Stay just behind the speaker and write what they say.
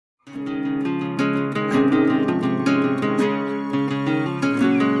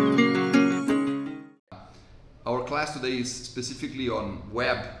today is specifically on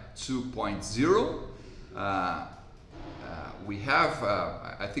Web 2.0. We have,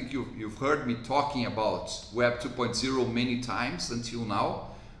 I think you've heard me talking about Web 2.0 many times until now.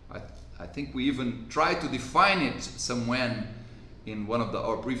 I think we even tried to define it somewhere in one of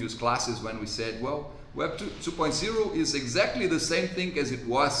our previous classes when we said, well, Web 2.0 is exactly the same thing as it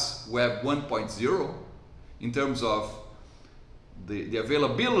was Web 1.0 in terms of the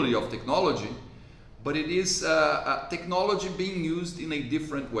availability of technology, but it is a technology being used in a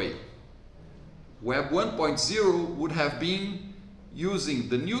different way. Web 1.0 would have been using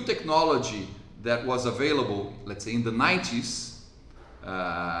the new technology that was available, let's say in the 90s,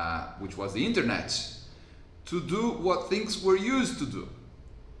 which was the internet, to do what things were used to do.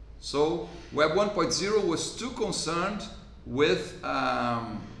 So Web 1.0 was too concerned with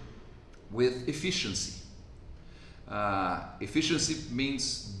efficiency. Efficiency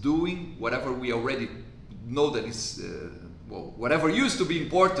means doing whatever we already know that is, well, whatever used to be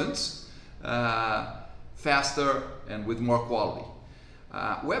important, faster and with more quality.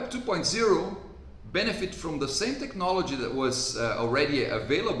 Web 2.0 benefit from the same technology that was already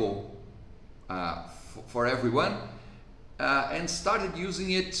available for everyone, and started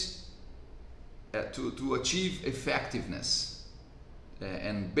using it to achieve effectiveness.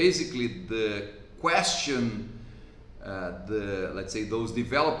 And basically the question let's say those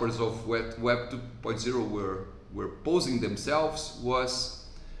developers of Web 2.0 were posing themselves was,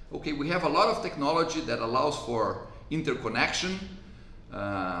 okay, we have a lot of technology that allows for interconnection,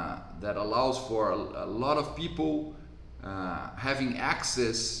 that allows for a lot of people having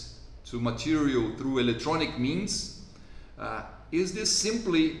access to material through electronic means. Is this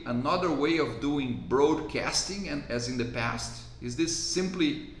simply another way of doing broadcasting and as in the past? Is this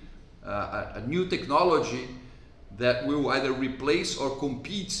simply a new technology that will either replace or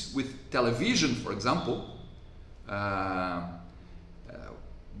compete with television, for example?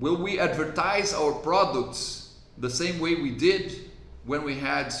 Will we advertise our products the same way we did when we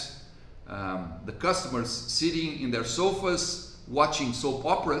had the customers sitting in their sofas watching soap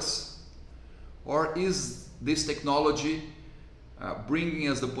operas? Or is this technology bringing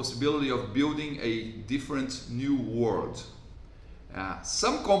us the possibility of building a different new world?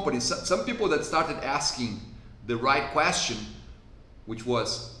 Some companies, some people that started asking the right question, which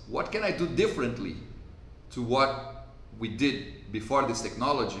was, what can I do differently to what we did before this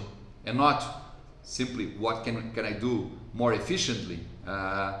technology, and not simply what can I do more efficiently?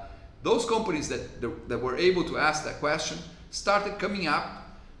 Those companies that were able to ask that question started coming up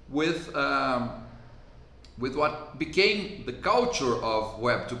with what became the culture of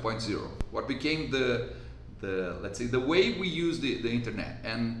Web 2.0, what became the let's say the way we use the internet,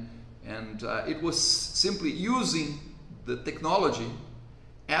 and it was simply using the technology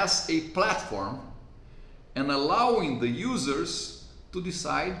as a platform and allowing the users to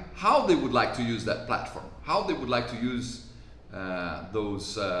decide how they would like to use that platform, how they would like to use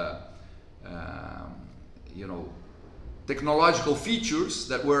those you know, technological features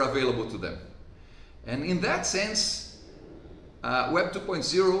that were available to them. And in that sense, Web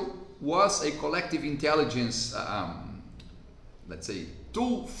 2.0 was a collective intelligence, let's say,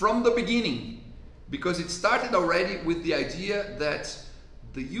 tool from the beginning, because it started already with the idea that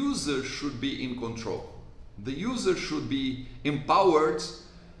the user should be in control. The user should be empowered,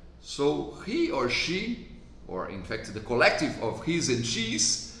 so he or she, or in fact the collective of his and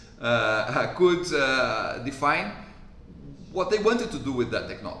she's, could define what they wanted to do with that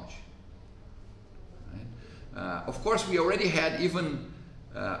technology. Right? Of course, we already had, even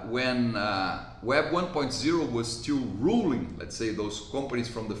when Web 1.0 was still ruling, let's say, those companies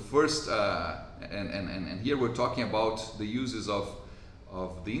from the first, and here we're talking about the uses of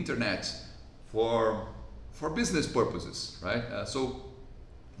the internet for business purposes, right? So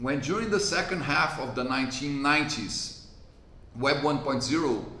when during the second half of the 1990s, Web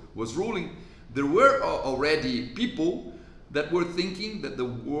 1.0 was ruling, there were already people that were thinking that the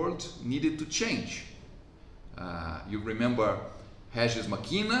world needed to change. You remember Regis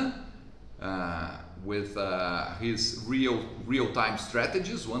Makina with his real-time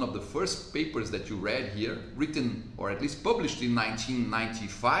strategies, one of the first papers that you read here, written or at least published in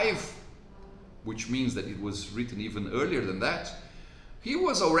 1995, which means that it was written even earlier than that. He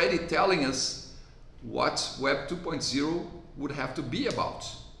was already telling us what Web 2.0 would have to be about.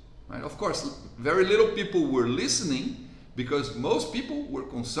 Right? Of course, very little people were listening, because most people were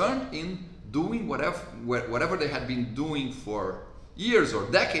concerned in doing whatever they had been doing for years or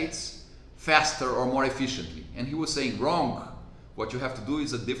decades faster or more efficiently. And he was saying, wrong, what you have to do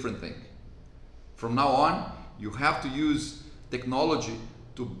is a different thing. From now on, you have to use technology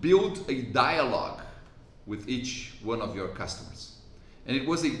to build a dialogue with each one of your customers. And it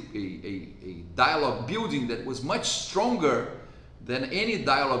was a dialogue building that was much stronger than any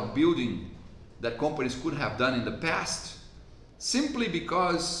dialogue building that companies could have done in the past, simply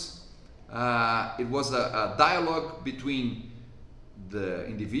because it was a dialogue between the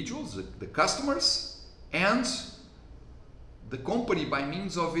individuals, the customers, and the company by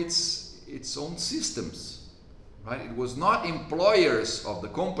means of its own systems, right? It was not employers of the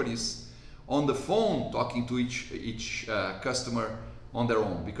companies on the phone talking to each customer on their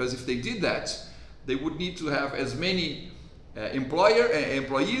own, because if they did that, they would need to have as many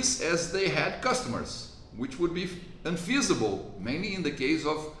employees as they had customers, which would be unfeasible, mainly in the case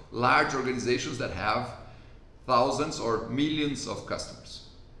of large organizations that have thousands or millions of customers.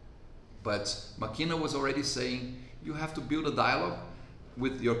 But McKenna was already saying you have to build a dialogue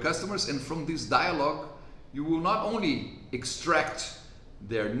with your customers, and from this dialogue you will not only extract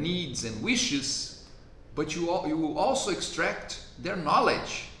their needs and wishes, but you will also extract their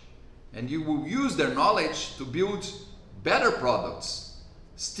knowledge, and you will use their knowledge to build better products,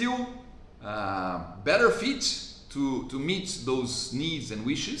 still better fit to meet those needs and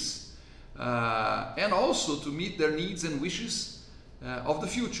wishes, and also to meet their needs and wishes of the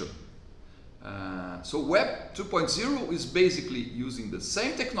future. So Web 2.0 is basically using the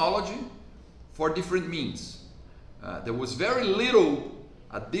same technology for different means. There was very little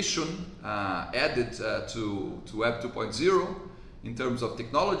addition added to Web 2.0 in terms of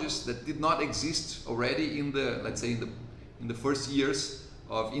technologies that did not exist already in the, let's say, in the first years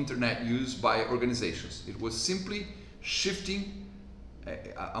of internet use by organizations. It was simply shifting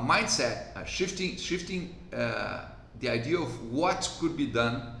a mindset, shifting the idea of what could be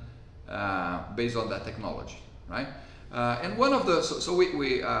done based on that technology, right? And one of the,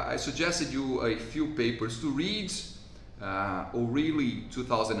 I suggested you a few papers to read. O'Reilly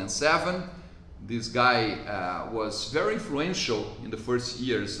 2007. This guy was very influential in the first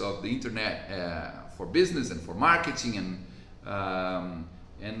years of the internet for business and for marketing,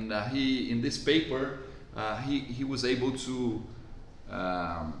 and he, in this paper, he was able to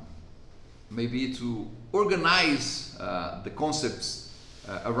maybe to organize the concepts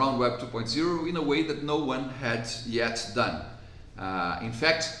around Web 2.0 in a way that no one had yet done. In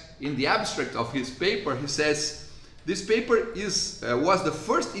fact, in the abstract of his paper, he says, this paper was the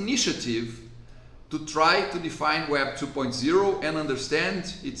first initiative to try to define Web 2.0 and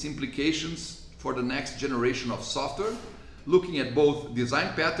understand its implications for the next generation of software, looking at both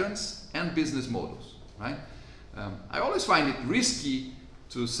design patterns and business models, right? I always find it risky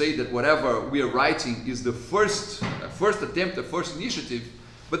to say that whatever we are writing is the first attempt, the first initiative,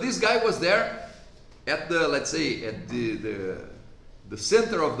 but this guy was there at the, let's say, at the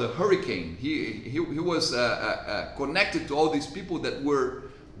center of the hurricane. He was connected to all these people that were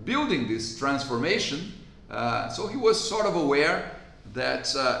building this transformation, so he was sort of aware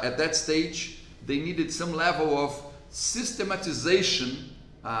that at that stage they needed some level of systematization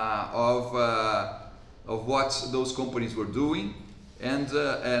of what those companies were doing, and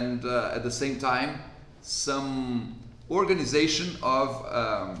at the same time some organization of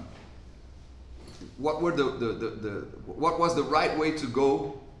what was the right way to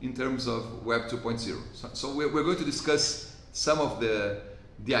go in terms of Web 2.0. So we're going to discuss some of the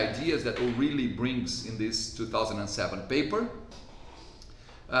ideas that O'Reilly brings in this 2007 paper.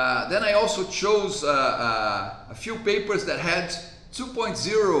 Then I also chose a few papers that had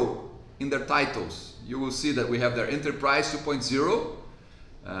 2.0 in their titles. You will see that we have their Enterprise 2.0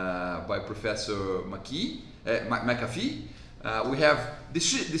 by Professor McAfee. We have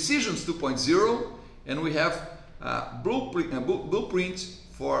Decisions 2.0, and we have Blueprint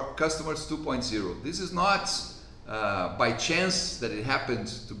for Customers 2.0. This is not by chance that it happened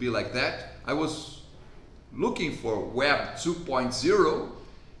to be like that. I was looking for Web 2.0,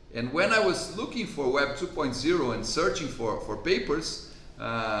 and when I was looking for Web 2.0 and searching for papers,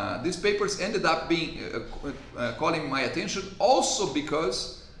 these papers ended up being calling my attention also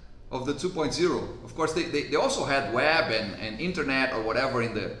because of the 2.0. Of course, they also had web and internet or whatever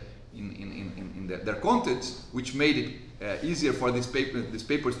in their content, which made it easier for these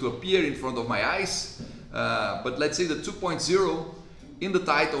papers to appear in front of my eyes. But let's say the 2.0 in the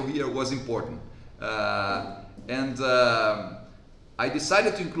title here was important. I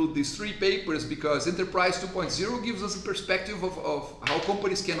decided to include these three papers because Enterprise 2.0 gives us a perspective of how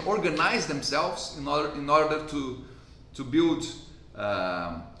companies can organize themselves in order to build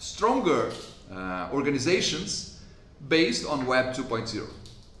stronger organizations based on Web 2.0.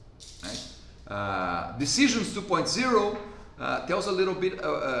 Right? Decisions 2.0 tells a little bit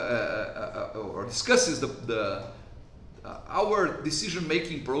or discusses our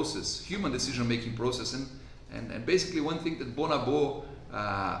decision-making process, human decision-making process, and basically one thing that Bonabo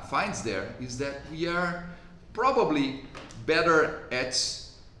finds there is that we are probably better at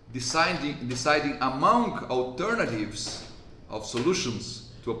deciding among alternatives of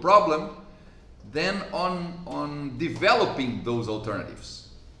solutions to a problem than on developing those alternatives,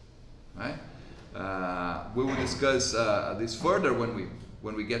 right? We will discuss this further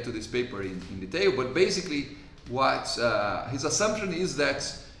when we get to this paper in detail, but basically what his assumption is that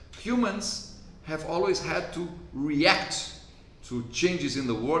humans have always had to react to changes in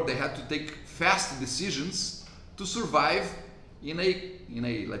the world. They had to take fast decisions to survive in a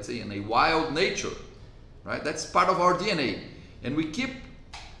let's say in a wild nature, right? That's part of our DNA, and we keep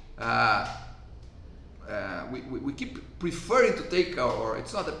we keep preferring to take or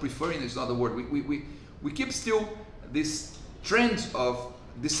it's not that preferring is not the word. We keep still this trend of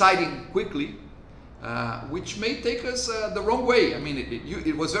deciding quickly, which may take us the wrong way. I mean,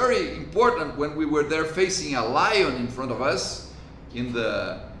 it was very important when we were there facing a lion in front of us in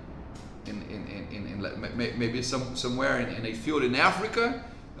maybe somewhere in a field in Africa,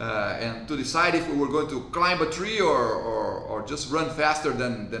 and to decide if we were going to climb a tree or just run faster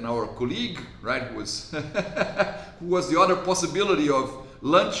than our colleague, right? Who was the other possibility of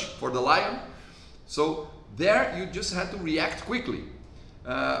lunch for the lion. So there you just had to react quickly.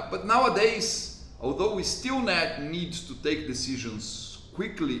 But nowadays, although we still need to take decisions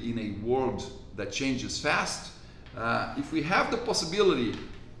quickly in a world that changes fast, if we have the possibility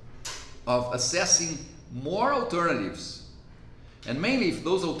of assessing more alternatives, and mainly if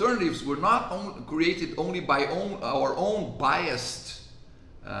those alternatives were not created only by our own biased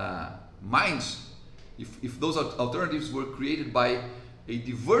minds, if those alternatives were created by a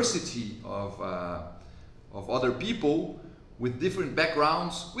diversity of other people with different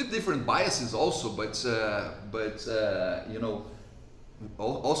backgrounds, with different biases also, but you know,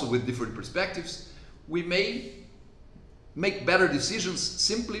 also with different perspectives, we may make better decisions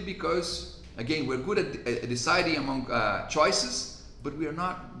simply because, again, we're good at deciding among choices, but we are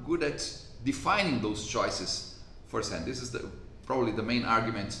not good at defining those choices firsthand. This is probably the main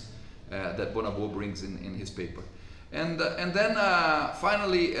argument that Bonabo brings in his paper. And then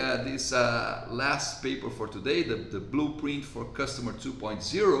finally, this last paper for today, the Blueprint for Customer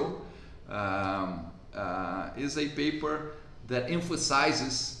 2.0, is a paper that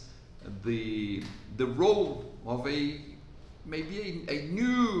emphasizes the role of maybe a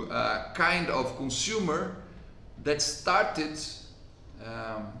new kind of consumer that started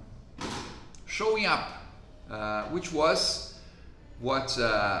showing up, which was what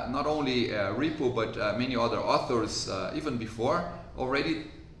not only Ripo but many other authors even before already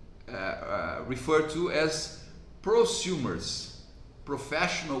referred to as prosumers,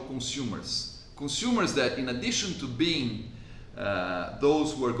 professional consumers. Consumers that, in addition to being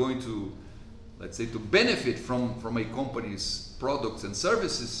those who are going to, let's say, to benefit from a company's products and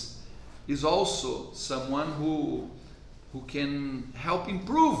services, is also someone who can help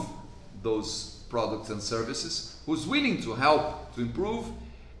improve those products and services, who's willing to help to improve,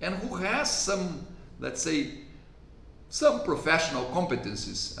 and who has some, let's say, some professional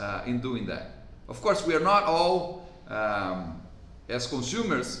competencies in doing that. Of course, we are not all, as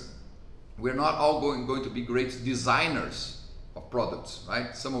consumers, we're not all going to be great designers of products,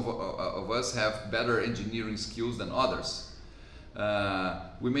 right? Some of us have better engineering skills than others.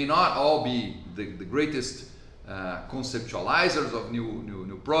 We may not all be the greatest conceptualizers of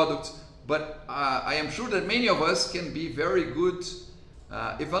new products, but I am sure that many of us can be very good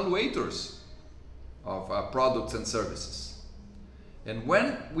evaluators of products and services. And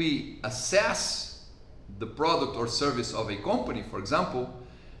when we assess the product or service of a company, for example,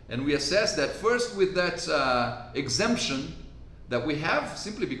 and we assess that first with that exemption that we have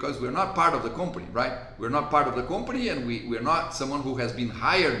simply because we're not part of the company, right? We're not part of the company, and we're not someone who has been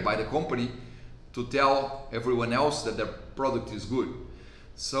hired by the company to tell everyone else that their product is good.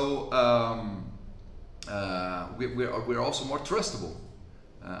 So we're also more trustable.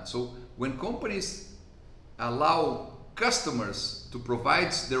 So when companies allow customers to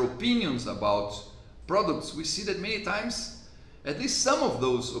provide their opinions about products, we see that many times, at least some of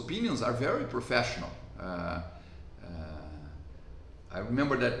those opinions are very professional. I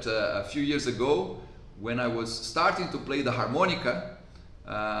remember that a few years ago, when I was starting to play the harmonica,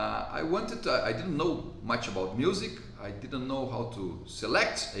 I didn't know much about music. I didn't know how to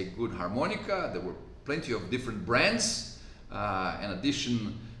select a good harmonica. There were plenty of different brands. In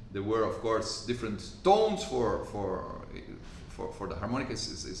addition, there were, of course, different tones for the harmonica.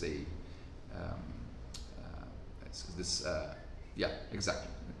 Yeah,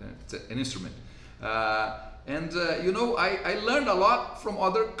 exactly. It's an instrument. You know, I learned a lot from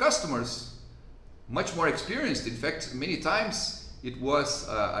other customers, much more experienced. In fact, many times it was,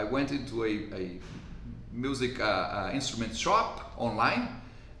 I went into a music instrument shop online,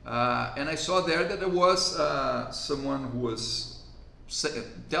 and I saw there that there was someone who was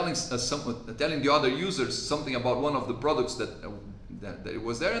telling the other users something about one of the products that it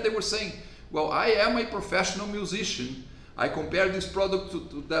was there, and they were saying, well, I am a professional musician. I compare this product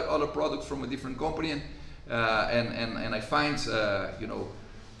to that other product from a different company, and I find you know,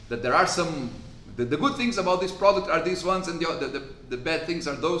 that there are some, the good things about this product are these ones, and the bad things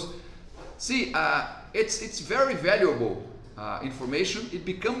are those. See, it's very valuable information. It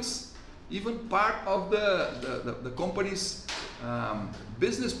becomes even part of the company's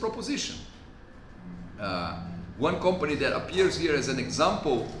business proposition. One company that appears here as an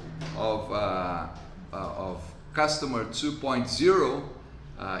example of customer 2.0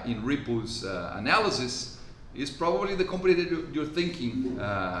 in Ripple's analysis is probably the company that you're thinking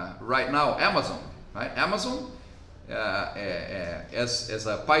right now, Amazon. Right? Amazon, as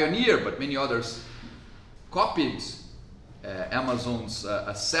a pioneer, but many others copied Amazon's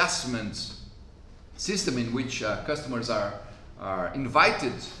assessment system, in which customers are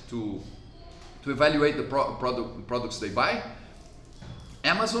invited to evaluate the products they buy.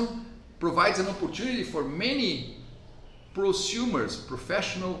 Amazon provides an opportunity for many prosumers,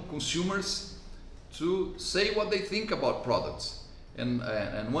 professional consumers, to say what they think about products. And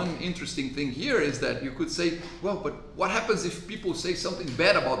one interesting thing here is that you could say, well, but what happens if people say something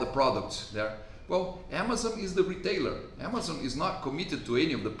bad about the product there? Well, Amazon is the retailer. Amazon is not committed to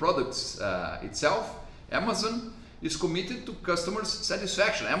any of the products itself. Amazon is committed to customers'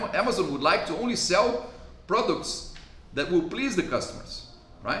 satisfaction. Amazon would like to only sell products that will please the customers,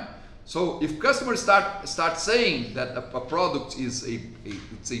 right? So if customers start saying that a product is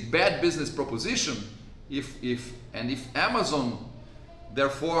it's a bad business proposition, if Amazon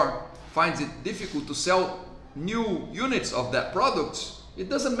therefore finds it difficult to sell new units of that product, it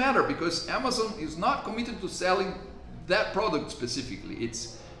doesn't matter, because Amazon is not committed to selling that product specifically.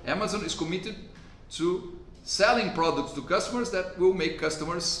 Amazon is committed to selling products to customers that will make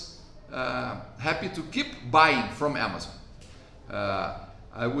customers happy to keep buying from Amazon.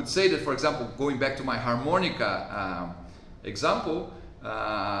 I would say that, for example, going back to my harmonica example,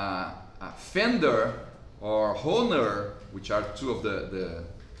 Fender or Honor, which are two of the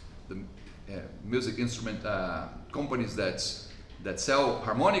music instrument companies that sell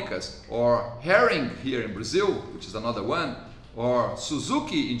harmonicas, or Hering here in Brazil, which is another one, or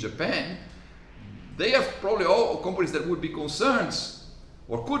Suzuki in Japan, they have probably all companies that would be concerned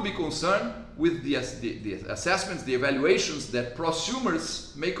or could be concerned with the assessments, the evaluations that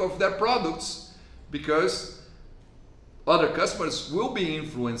prosumers make of their products, because other customers will be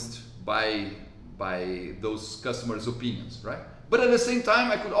influenced by those customers' opinions, right? But at the same time,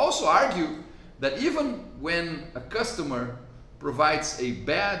 I could also argue that even when a customer provides a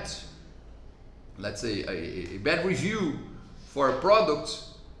bad, let's say a bad review for a product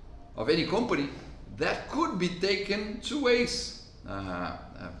of any company, that could be taken two ways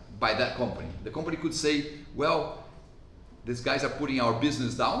by that company. The company could say, well, these guys are putting our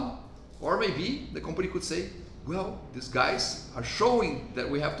business down, or maybe the company could say, well, these guys are showing that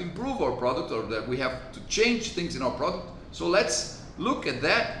we have to improve our product, or that we have to change things in our product, so let's look at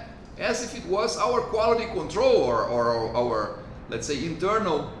that as if it was our quality control or our, let's say,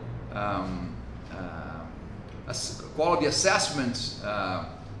 internal quality assessment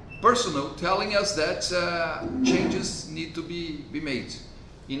personnel telling us that changes need to be made.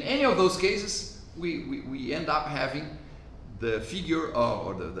 In any of those cases, we end up having the figure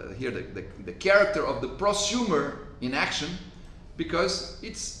or the character of the prosumer in action, because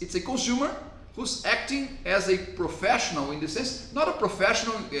it's a consumer who's acting as a professional, in the sense, not a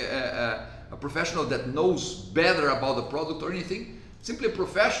professional that knows better about the product or anything, simply a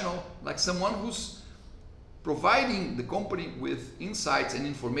professional, like someone who's providing the company with insights and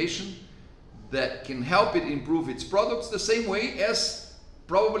information that can help it improve its products the same way as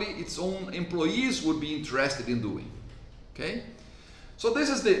probably its own employees would be interested in doing. Okay, so this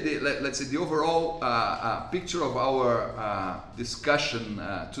is let's say the overall picture of our discussion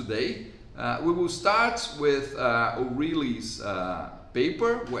today. We will start with O'Reilly's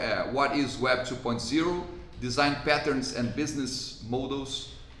paper, What is Web 2.0? Design Patterns and Business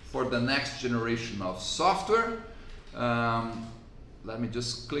Models for the Next Generation of Software. Let me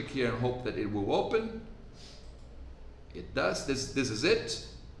just click here and hope that it will open. It does. This is it.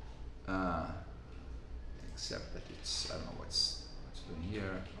 Except that it's, I don't know what's doing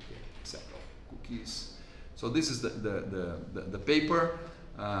here. Okay, accept all cookies. So this is the paper.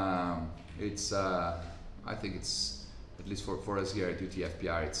 It's I think it's, at least for us here at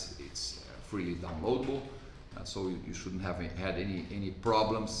UTFPR, it's freely downloadable, so you shouldn't have had any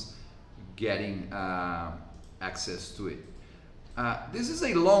problems getting access to it. This is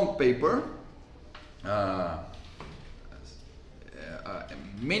a long paper.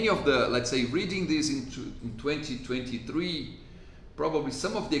 Many of the, let's say, reading this in 2023, probably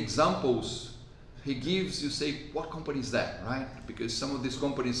some of the examples he gives, you say, what company is that, right? Because some of these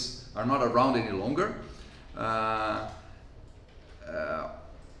companies are not around any longer.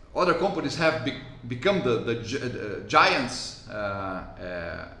 Other companies have become the giants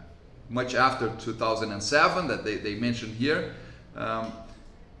much after 2007 that they mentioned here.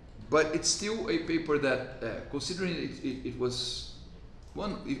 But it's still a paper that, considering it was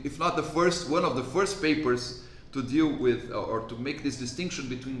one, if not the first, one of the first papers to deal with or to make this distinction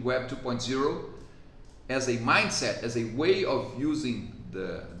between Web 2.0 as a mindset, as a way of using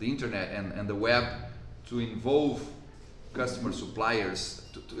the internet and the web to involve customer suppliers,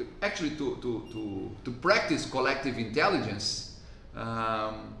 to practice collective intelligence.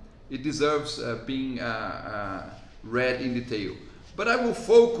 It deserves being read in detail. But I will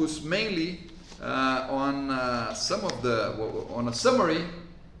focus mainly on on a summary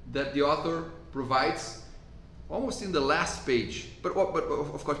that the author provides almost in the last page. But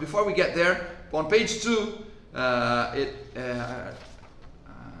of course, before we get there, on page 2, I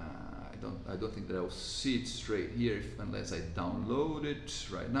don't think that I'll see it straight here unless I download it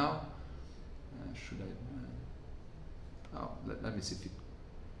right now. Should I? Oh, let me see if it,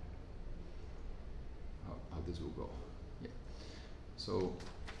 how this will go. Yeah. So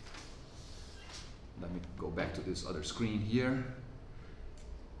let me go back to this other screen here.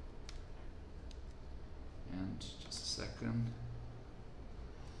 And just a second.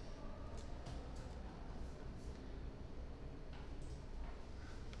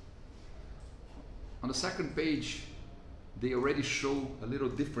 On the second page, they already show a little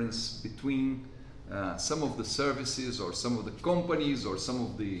difference between some of the services or some of the companies or some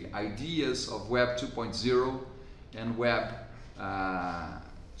of the ideas of Web 2.0 and Web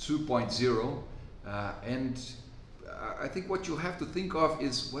 2.0. And I think what you have to think of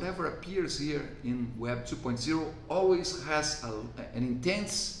is whatever appears here in Web 2.0 always has an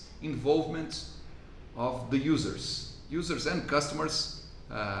intense involvement of the users and customers,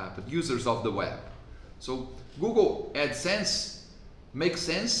 but users of the web. So Google AdSense makes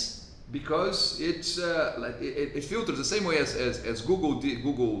sense because it filters the same way as Google did.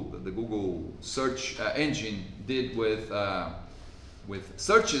 The Google search engine did with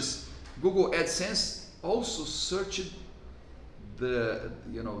searches. Google AdSense also searched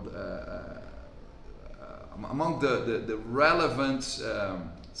among the relevant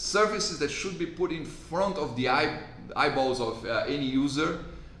services that should be put in front of the eyeballs of any user,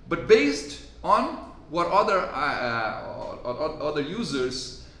 but based on what other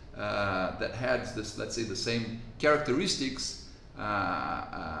users that had this, let's say, the same characteristics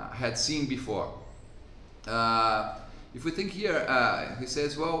had seen before. If we think here, he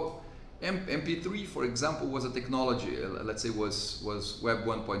says, well, MP3, for example, was a technology, let's say was Web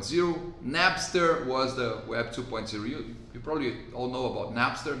 1.0. Napster was the Web 2.0. You probably all know about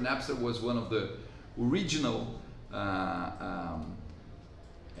Napster. Napster was one of the original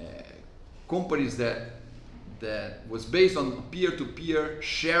companies that was based on peer-to-peer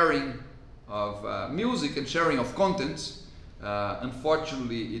sharing of music and sharing of content.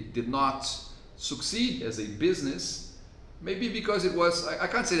 Unfortunately, it did not succeed as a business. Maybe because it was, I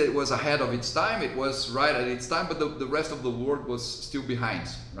can't say that it was ahead of its time, it was right at its time, but the rest of the world was still behind,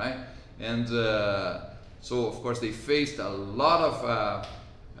 right? And so, of course, they faced a lot of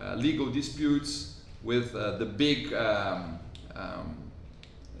legal disputes with the big, let's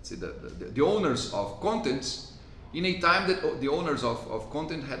say, the owners of content, in a time that the owners of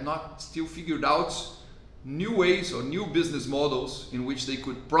content had not still figured out new ways or new business models in which they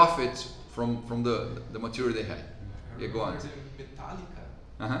could profit from the material they had. Yeah, go on. Metallica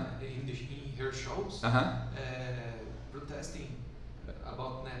in her shows protesting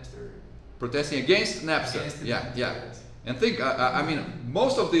about Napster. Protesting against Napster. Yeah. And think, I mean,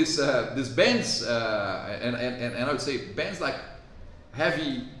 most of these bands, and I would say bands like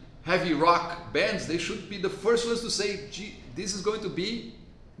heavy rock bands, they should be the first ones to say, gee, this is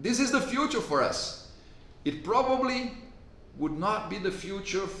the future for us. It probably would not be the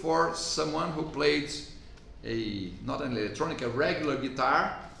future for someone who played not an electronic, a regular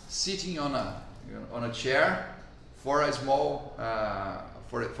guitar, sitting on a chair for a small,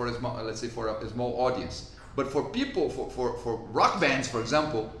 let's say for a small audience. But for people, for rock bands, for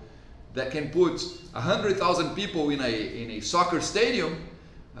example, that can put 100,000 people in a soccer stadium,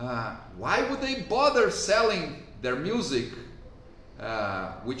 why would they bother selling their music,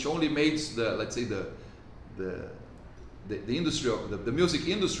 which only makes the, let's say, the industry of the music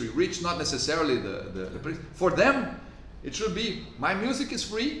industry rich, not necessarily the for them. It should be, my music is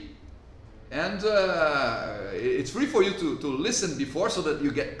free, and it's free for you to listen before, so that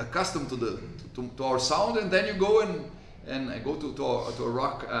you get accustomed to our sound, and then you go and go to a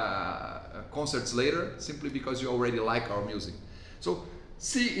rock concerts later, simply because you already like our music. So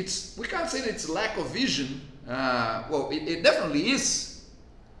see, we can't say that it's lack of vision. Well, it definitely is,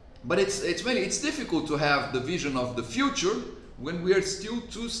 but it's difficult to have the vision of the future when we are still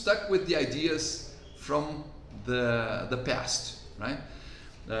too stuck with the ideas from the past, right?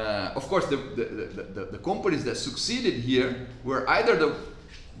 Of course, the companies that succeeded here were either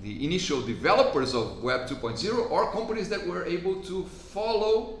the initial developers of Web 2.0 or companies that were able to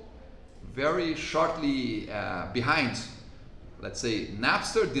follow very shortly behind. Let's say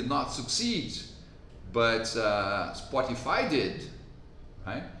Napster did not succeed, but Spotify did,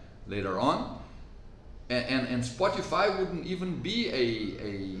 right? Later on, and Spotify wouldn't even be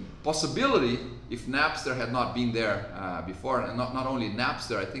a possibility if Napster had not been there before. And not only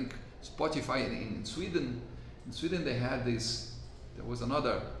Napster, I think Spotify in Sweden. In Sweden they had this. There was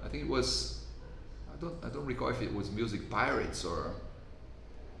another. I think it was. I don't recall if it was Music Pirates or.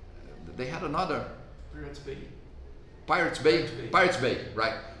 They had another. Pirates Bay,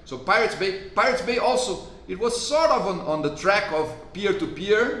 right? So Pirates Bay also. It was sort of on the track of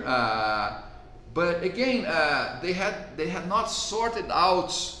peer-to-peer, but again, they had not sorted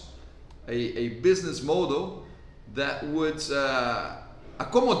out a business model that would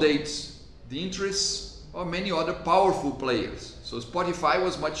accommodate the interests of many other powerful players. So Spotify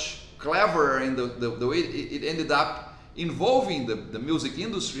was much cleverer in the way it ended up involving the music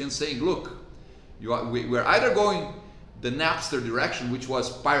industry and saying, look, we're either going the Napster direction, which was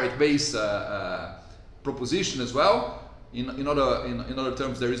Pirate Bay's proposition as well. In other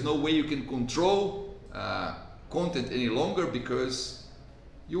terms, there is no way you can control content any longer, because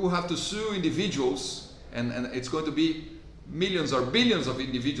you will have to sue individuals, and it's going to be millions or billions of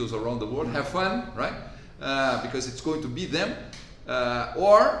individuals around the world. Have fun, right? Because it's going to be them,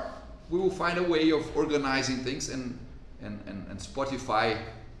 or we will find a way of organizing things, and Spotify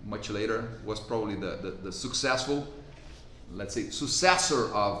much later was probably the successful, let's say,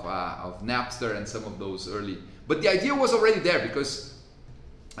 successor of Napster and some of those early. But the idea was already there, because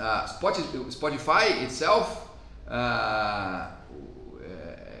Spotify itself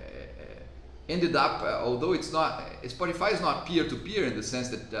ended up, although Spotify is not peer-to-peer in the sense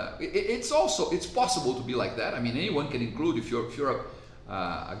that it's possible to be like that. I mean, anyone can include, if you're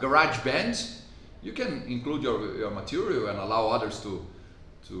a garage band, you can include your material and allow others to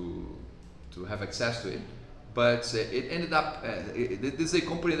have access to it. But it ended up, this is a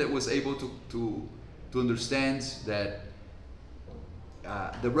company that was able to understand that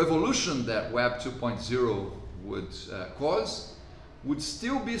the revolution that Web 2.0 would cause would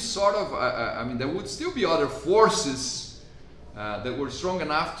still be sort of, I mean, there would still be other forces that were strong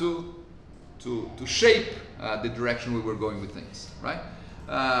enough to shape the direction we were going with things, right?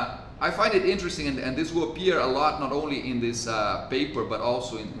 I find it interesting, and this will appear a lot, not only in this paper, but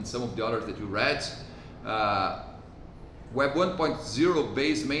also in some of the others that you read. Web 1.0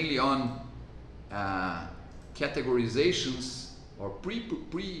 based mainly on categorizations or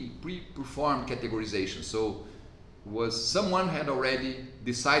pre-performed categorizations. So someone had already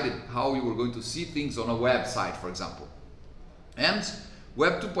decided how you were going to see things on a website, for example. And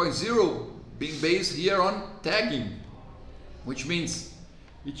Web 2.0 being based here on tagging, which means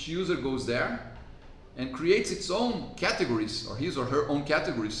each user goes there and creates its own categories, or his or her own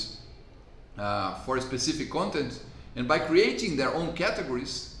categories for a specific content. And by creating their own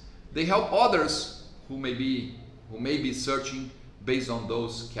categories, they help others who may be searching based on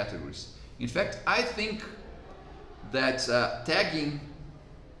those categories. In fact, I think that tagging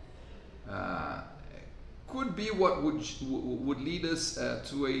could be what would lead us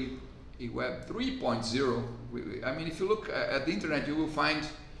to a Web 3.0. I mean, if you look at the internet, you will find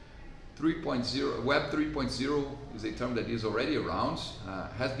 3.0. Web 3.0 is a term that is already around,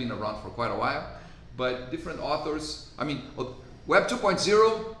 has been around for quite a while, but different authors. I mean, Web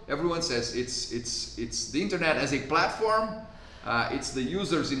 2.0, everyone says it's the internet as a platform. It's the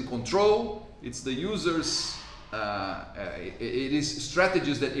users in control. It's the users. It is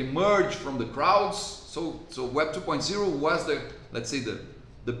strategies that emerge from the crowds. So Web 2.0 was let's say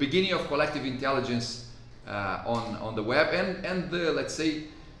the beginning of collective intelligence on the web, and let's say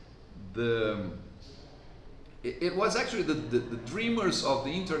it was actually the dreamers of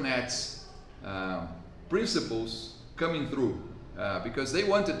the internet's principles coming through. because they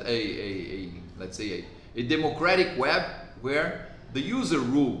wanted let's say a democratic web where the user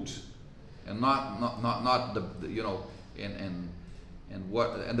ruled, and not the you know, and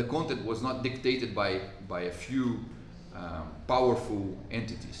the content was not dictated by a few powerful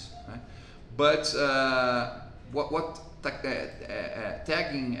entities, right? But what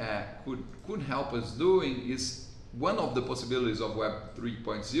tagging could help us doing is one of the possibilities of Web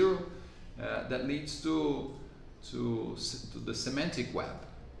 3.0 that leads to the semantic web,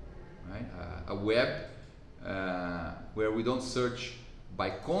 right? A web where we don't search by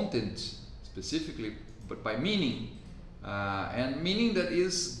content specifically, but by meaning, and meaning that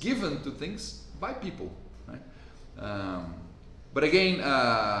is given to things by people, right? But again,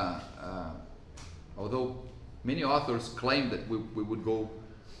 although many authors claim that we would go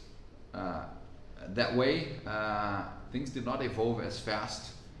that way, things did not evolve as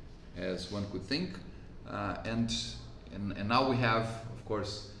fast as one could think, and now we have, of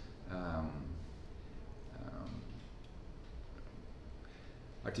course,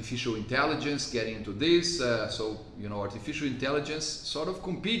 artificial intelligence getting into this. So you know, artificial intelligence sort of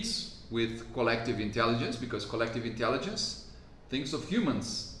competes with collective intelligence, because collective intelligence thinks of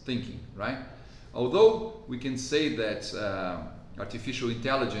humans thinking, right? Although we can say that artificial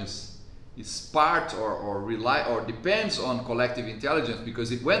intelligence is part or depends on collective intelligence,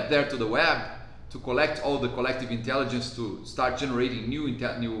 because it went there to the web to collect all the collective intelligence to start generating new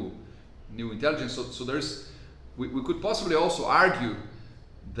intelligence. So we could possibly also argue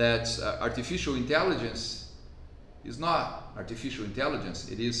that artificial intelligence is not artificial intelligence,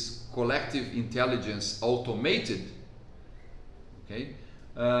 it is collective intelligence automated. Okay,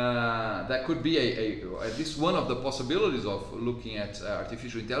 that could be at least one of the possibilities of looking at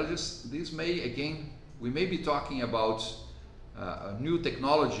artificial intelligence. This may, again, we may be talking about a new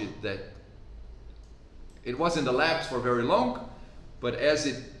technology that it was in the labs for very long, but as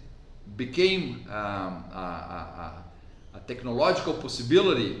it became a technological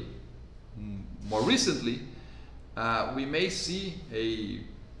possibility more recently, we may see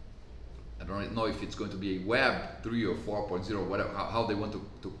I don't know if it's going to be a Web 3 or 4.0, whatever, how they want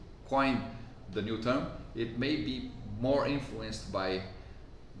to coin the new term. It may be more influenced by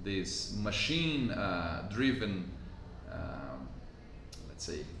this machine driven, let's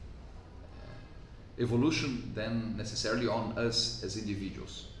say, evolution than necessarily on us as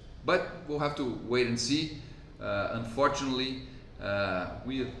individuals. But we'll have to wait and see. Unfortunately,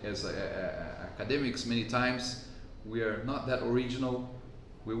 we as academics, many times, we are not that original.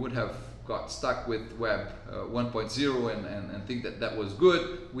 We would have got stuck with Web 1.0 and think that was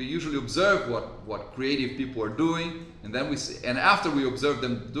good. We usually observe what creative people are doing, and then we see, and after we observe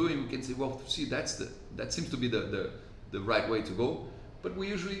them doing, we can say, well, see, that seems to be the right way to go. But we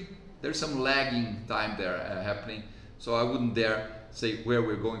usually, there's some lagging time there happening, so I wouldn't dare say where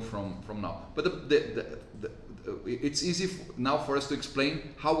we're going from now. But it's easy now for us to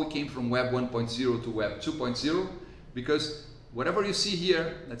explain how we came from Web 1.0 to Web 2.0, because whatever you see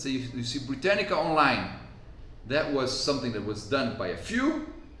here, let's say you see Britannica Online, that was something that was done by a few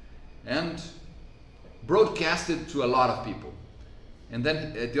and broadcasted to a lot of people. And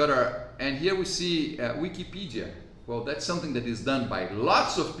then at the other, and here we see Wikipedia. Well, that's something that is done by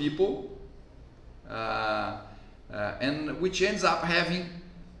lots of people, and which ends up having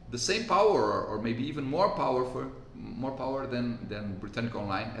the same power, or maybe even more power than Britannica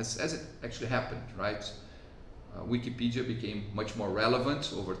Online, as it actually happened, right? Wikipedia became much more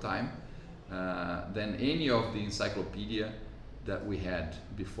relevant over time than any of the encyclopedia that we had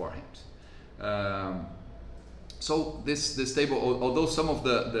beforehand. So this table, although some of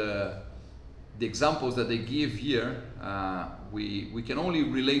the examples that they give here, we can only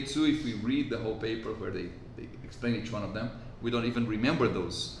relate to if we read the whole paper where they explain each one of them. We don't even remember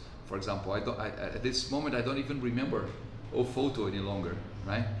those. For example, at this moment I don't even remember OPhoto any longer,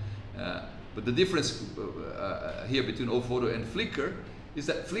 right? But the difference here between OPhoto and Flickr is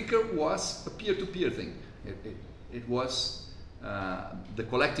that Flickr was a peer-to-peer thing. It was the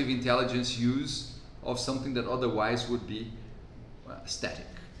collective intelligence use of something that otherwise would be static.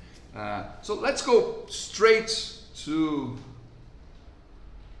 So let's go straight to,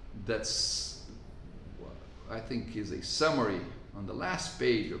 that's what I think is a summary on the last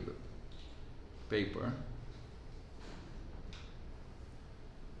page of the paper.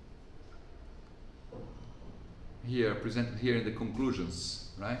 Here, presented here in the conclusions,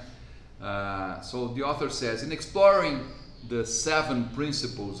 right? So the author says, in exploring the 7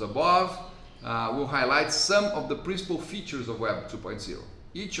 principles above, we'll highlight some of the principal features of Web 2.0.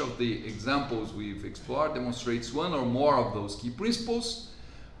 Each of the examples we've explored demonstrates one or more of those key principles,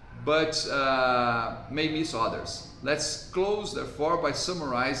 but may miss others. Let's close, therefore, by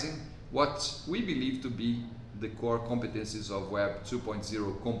summarizing what we believe to be the core competencies of Web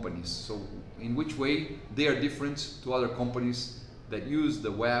 2.0 companies. So in which way they are different to other companies that use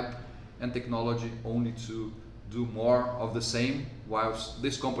the web and technology only to do more of the same, whilst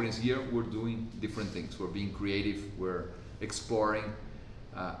these companies here were doing different things. We're being creative, we're exploring,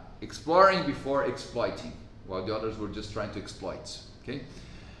 exploring before exploiting, while the others were just trying to exploit. Okay?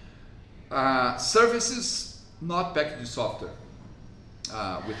 Services, not packaged software,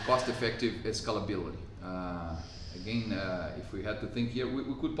 with cost-effective scalability. Again, if we had to think here, we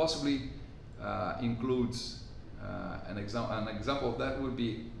could possibly include an example of that would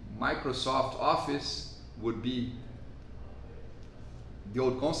be Microsoft Office would be the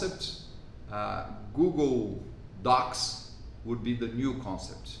old concept. Google Docs would be the new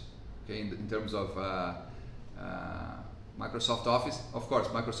concept. Okay, in terms of Microsoft Office, of course,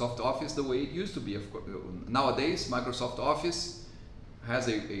 Microsoft Office the way it used to be. Of course, nowadays, Microsoft Office has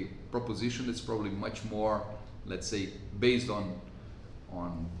a proposition that's probably much more, let's say, based on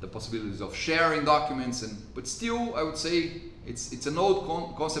the possibilities of sharing documents, but still, I would say it's an old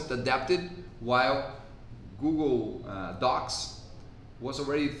concept adapted, while Google Docs was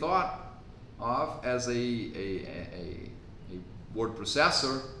already thought of as a word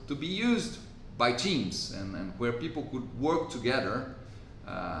processor to be used by teams and where people could work together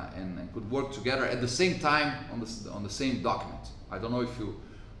and could work together at the same time on the same document. I don't know if you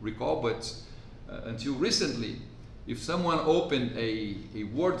recall, but until recently, if someone opened a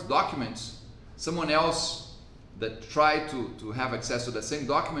Word document, someone else that tried to have access to the same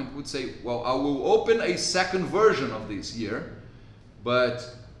document would say, well, I will open a second version of this here,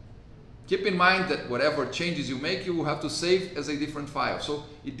 but keep in mind that whatever changes you make, you will have to save as a different file. So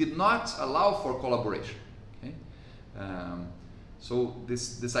it did not allow for collaboration. Okay? So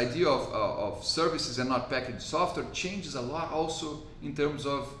this idea of services and not packaged software changes a lot also in terms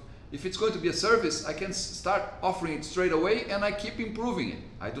of, if it's going to be a service, I can start offering it straight away and I keep improving it.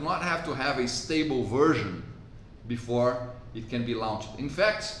 I do not have to have a stable version before it can be launched. In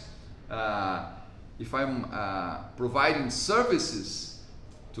fact, if I'm providing services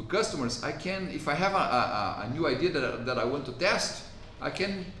to customers, I can, if I have a new idea that I want to test, I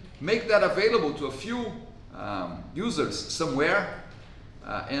can make that available to a few users somewhere,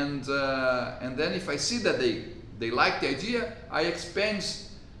 and then if I see that they like the idea, I expand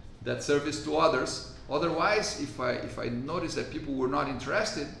that service to others. Otherwise, if I notice that people were not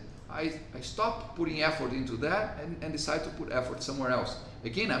interested, I stop putting effort into that and decide to put effort somewhere else.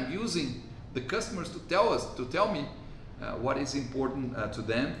 Again, I'm using the customers to tell me what is important to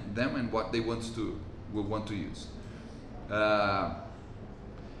them and what they will want to use.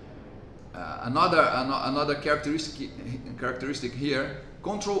 Another characteristic here: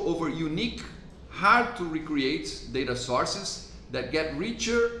 control over unique, hard to recreate data sources that get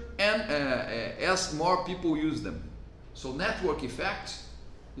richer and as more people use them. So network effect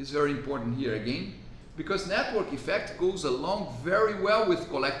is very important here again, because network effect goes along very well with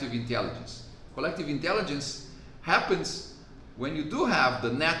collective intelligence. Collective intelligence happens when you do have the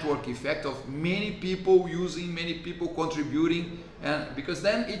network effect of many people using, many people contributing, and because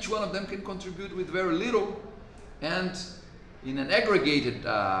then each one of them can contribute with very little, and in an aggregated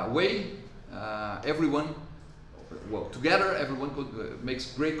way, everyone, well, together everyone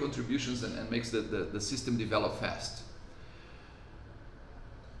makes great contributions and makes the system develop fast.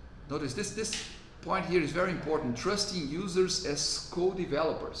 Notice this point here is very important: trusting users as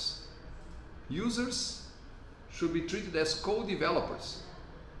co-developers. Users should be treated as co-developers.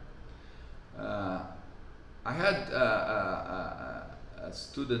 I had a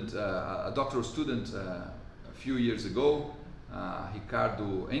student, a doctoral student, a few years ago,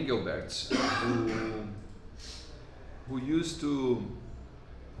 Ricardo Engelbert, who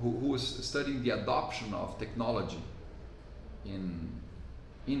was studying the adoption of technology in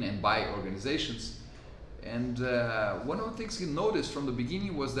and by organizations, and one of the things he noticed from the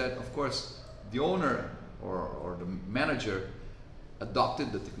beginning was that, of course, the owner or the manager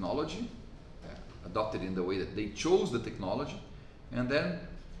adopted the technology, adopted in the way that they chose the technology, and then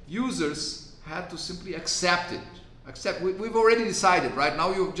users had to simply accept it. We've already decided, right?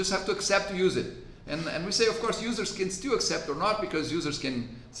 Now you just have to accept to use it. And we say, of course, users can still accept or not, because users can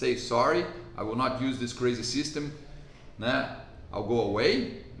say, sorry, I will not use this crazy system, nah, I'll go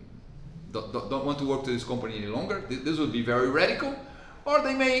away, don't want to work to this company any longer. This would be very radical. Or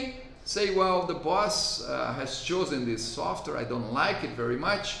they may say, well, the boss has chosen this software, I don't like it very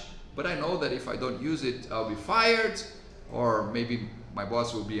much, but I know that if I don't use it, I'll be fired, or maybe my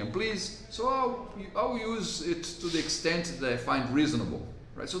boss will be unpleased, so I'll use it to the extent that I find reasonable,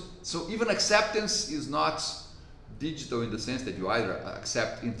 right? So even acceptance is not digital in the sense that you either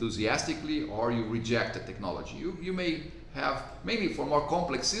accept enthusiastically or you reject the technology. You may have, mainly for more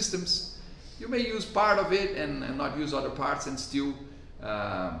complex systems, you may use part of it and not use other parts and still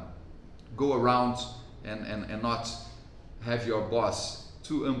go around and not have your boss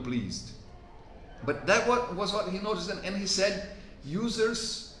too unpleased. But that was what he noticed, and he said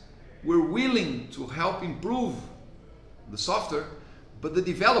users were willing to help improve the software, but the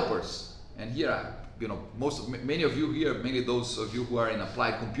developers, and here, you know, many of you here, mainly those of you who are in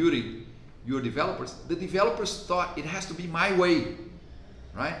applied computing, you're developers, the developers thought it has to be my way,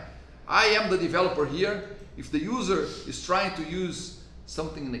 right? I am the developer here. If the user is trying to use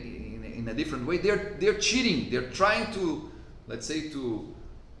something in a different way, they're cheating. They're trying to, let's say,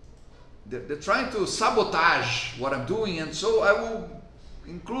 they're trying to sabotage what I'm doing, and so I will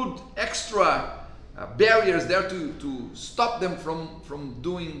include extra barriers there to stop them from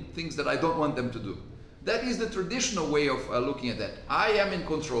doing things that I don't want them to do. That is the traditional way of looking at that. I am in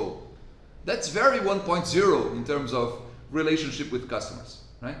control. That's very 1.0 in terms of relationship with customers,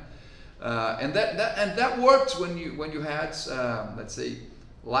 right? And that worked when you had let's say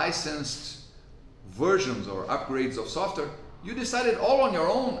licensed versions or upgrades of software. You decided all on your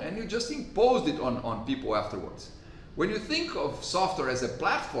own and you just imposed it on people afterwards. When you think of software as a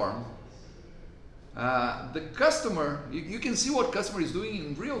platform, the customer, you can see what customer is doing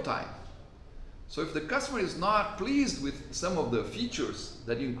in real time. So if the customer is not pleased with some of the features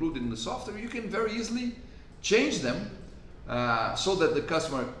that you include in the software, you can very easily change them so that the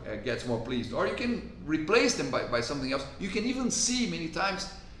customer gets more pleased. Or you can replace them by something else. You can even see many times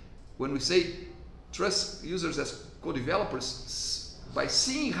when we say trust users as co-developers, by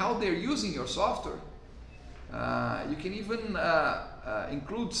seeing how they're using your software, you can even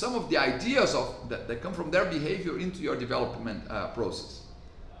include some of the ideas that come from their behavior into your development process.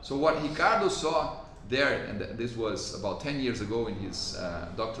 So what Ricardo saw there, and this was about 10 years ago in his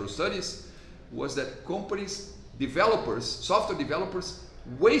doctoral studies, was that companies, developers, software developers,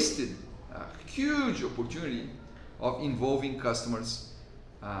 wasted a huge opportunity of involving customers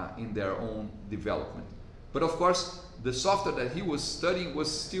in their own development. But of course, the software that he was studying was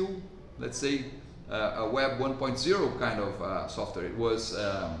still, let's say, a Web 1.0 kind of software. It was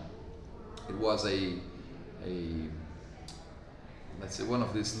a let's say one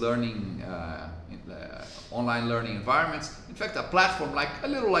of these learning online learning environments. In fact, a platform a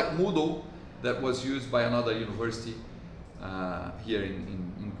little like Moodle that was used by another university here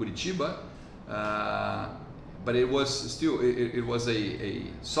in Curitiba. But it was still it was a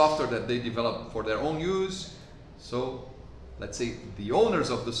software that they developed for their own use. So let's say the owners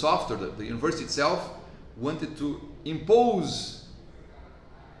of the software, the university itself, wanted to impose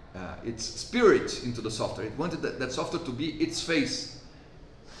its spirit into the software. It wanted that software to be its face,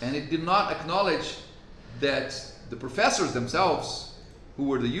 and it did not acknowledge that the professors themselves, who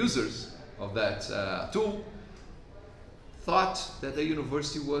were the users of that tool, thought that the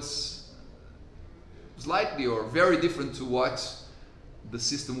university was slightly or very different to what the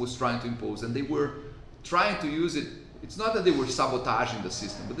system was trying to impose, and they were trying to use it. It's not that they were sabotaging the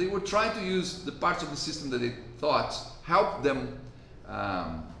system, but they were trying to use the parts of the system that they thought helped them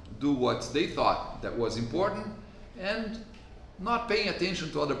do what they thought that was important, and not paying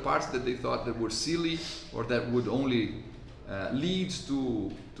attention to other parts that they thought that were silly or that would only lead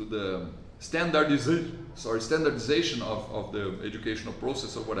to the standardization of the educational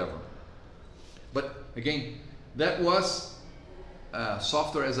process or whatever. But again, that was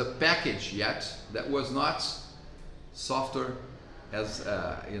software as a package yet. That was not software as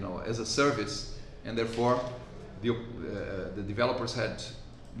as a service, and therefore the developers had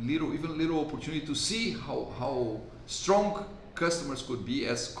little opportunity to see how strong customers could be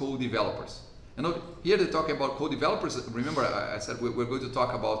as co-developers. And here they talk about co-developers. Remember, I said we're going to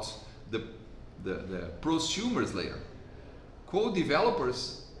talk about the prosumers later.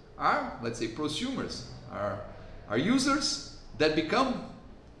 Co-developers are, let's say, prosumers are users that become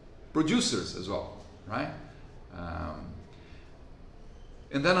producers as well, right?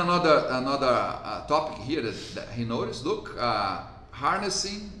 And then another topic here that he noticed. Look,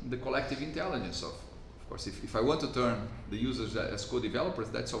 harnessing the collective intelligence of course, if I want to turn the users as co-developers,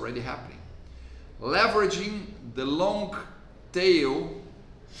 that's already happening. Leveraging the long tail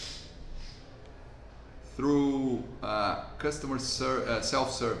through customer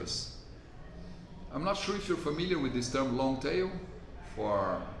self-service. I'm not sure if you're familiar with this term long tail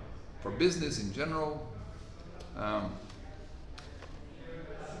for business in general.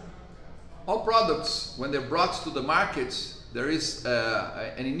 All products, when they're brought to the market, there is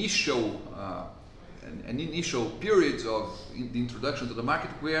an initial an initial period of the introduction to the market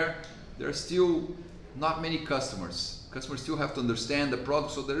where there are still not many customers. Customers still have to understand the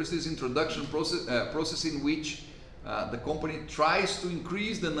product, so there is this introduction process in which the company tries to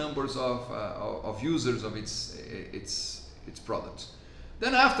increase the numbers of users of its products.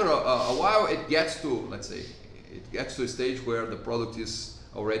 Then after a while, it gets to, let's say, a stage where the product is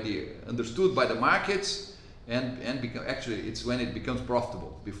already understood by the markets, and actually it's when it becomes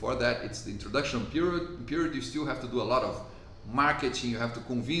profitable. Before that, it's the introduction period. You still have to do a lot of marketing. You have to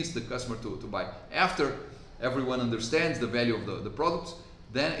convince the customer to buy. After everyone understands the value of the product,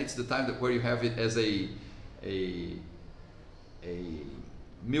 then it's the time where you have it as a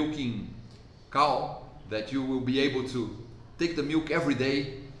milking cow, that you will be able to take the milk every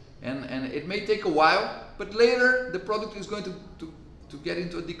day, and it may take a while, but later the product is going to get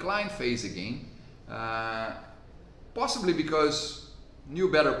into a decline phase again, possibly because new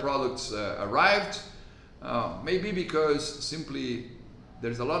better products arrived, maybe because simply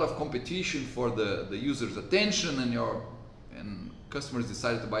there's a lot of competition for the user's attention, and customers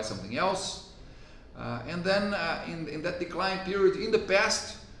decided to buy something else. And then in that decline period, in the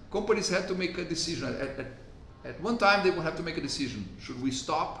past, companies had to make a decision. At one time, they would have to make a decision. Should we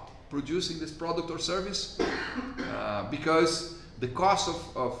stop producing this product or service? Because the cost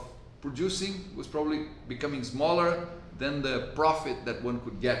of producing was probably becoming smaller than the profit that one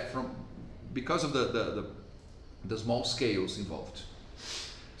could get because of the small scales involved.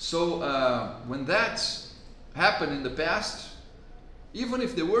 So when that happened in the past, even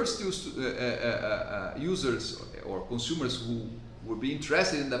if there were still users or consumers who would be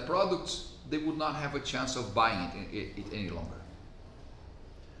interested in that product, they would not have a chance of buying it any longer.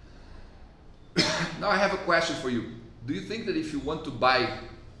 Now I have a question for you. Do you think that if you want to buy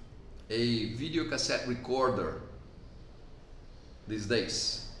a video cassette recorder these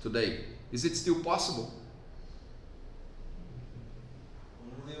days, today, is it still possible?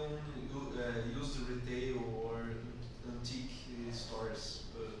 Only on used retail or antique stores,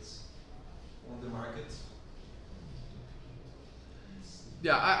 but on the market.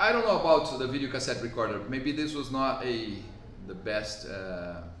 Yeah, I don't know about the video cassette recorder. Maybe this was not the best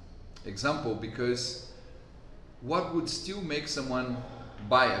example, because what would still make someone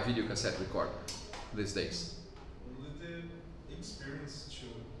buy a video cassette recorder these days? Only the experience to,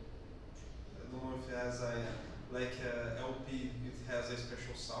 I don't know if it has like a LP, it has a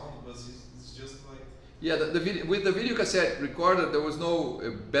special sound, but it's just like... Yeah, with the video cassette recorder, there was no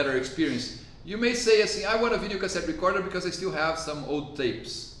better experience. You may say, I want a video cassette recorder because I still have some old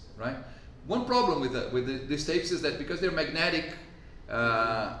tapes, right? One problem with these tapes is that because they're magnetic,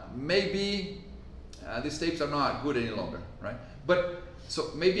 maybe these tapes are not good any longer, right? But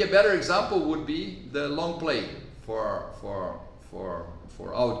so maybe a better example would be the long play for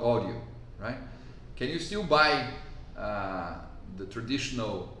audio, right? Can you still buy the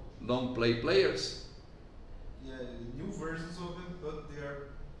traditional long play players? Yeah, new versions of it, but they are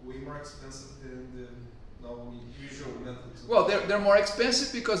way more expensive than the usual methods. Well, they're more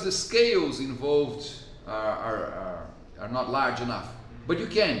expensive because the scales involved are not large enough. But you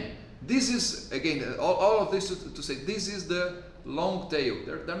can. This is, again, all of this to say, this is the long tail.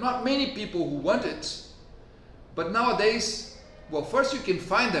 There are not many people who want it, but nowadays, well, first you can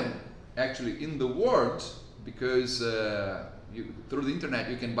find them actually in the world, because through the internet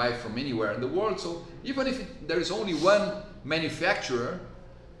you can buy from anywhere in the world. So even if there is only one manufacturer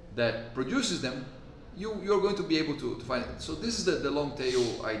that produces them, you're going to be able to find it. So this is the long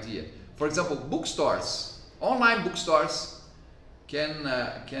tail idea. For example, bookstores, online bookstores can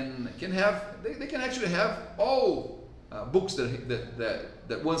actually have all books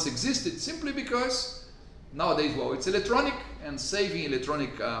that once existed, simply because nowadays, well, it's electronic, and saving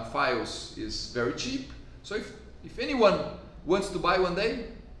electronic files is very cheap. So if anyone wants to buy one day,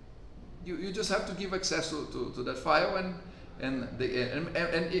 you just have to give access to that file, and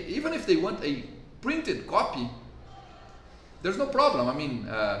even if they want a printed copy, there's no problem. I mean,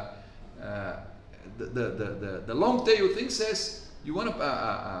 the long tail thing says, you want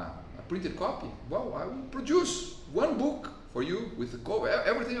a printed copy? Well, I will produce one book for you with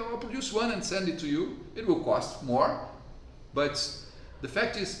everything. I will produce one and send it to you. It will cost more, but the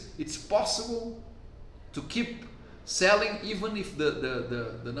fact is, it's possible to keep selling even if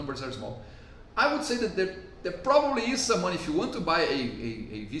the numbers are small. I would say that there probably is someone, if you want to buy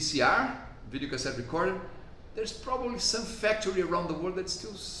a VCR, video cassette recorder, there's probably some factory around the world that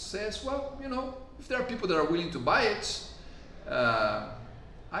still says, well, you know, if there are people that are willing to buy it,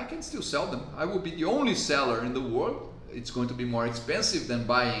 I can still sell them. I will be the only seller in the world. It's going to be more expensive than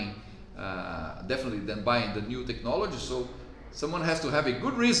buying, definitely than buying the new technology. So someone has to have a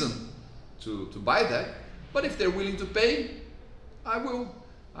good reason to buy that. But if they're willing to pay, I will.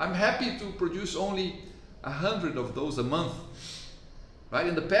 I'm happy to produce only 100 of those a month. Right?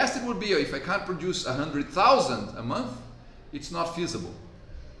 In the past, it would be if I can't produce 100,000 a month, it's not feasible.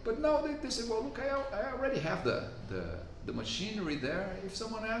 But now they say, well, look, I already have the machinery there. If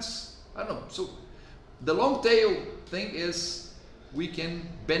someone asks, I don't know. So the long tail thing is we can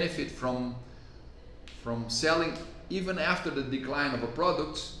benefit from selling even after the decline of a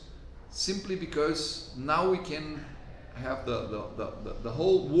product, simply because now we can have the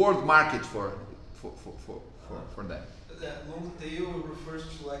whole world market for that. That long tail refers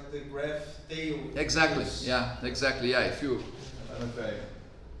to like the graph tail. Exactly. Yeah. Exactly. Yeah. If you,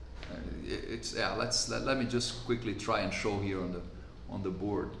 it's let me just quickly try and show here on the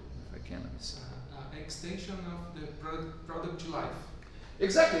board if I can. Let me see. Extension of the product life.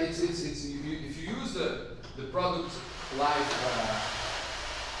 Exactly. It's if you use the product life.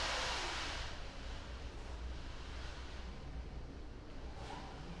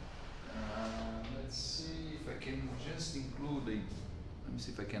 Let's see if I can just include a. Let me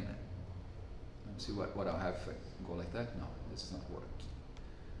see if I can. Let me see what I'll have if I go like that. No, this is not working.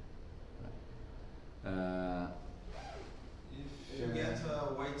 If you get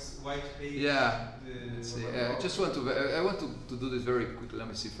a white page. Yeah. I just want to. I want to do this very quickly. Let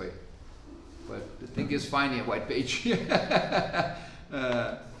me see if I. But the thing is finding a white page.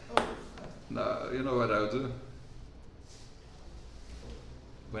 No, you know what I'll do.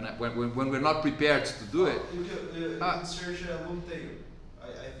 When we're not prepared to do it. You can search a long tail.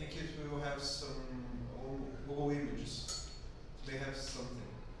 I think it will have some Google images. They have something.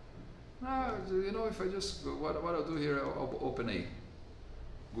 You know, if I just what I'll do here, I'll open a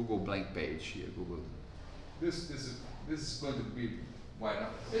Google blank page here. Google. This is going to be why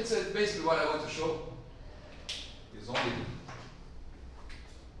not? It's basically what I want to show. Is only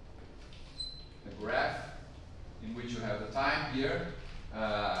a graph in which you have the time here.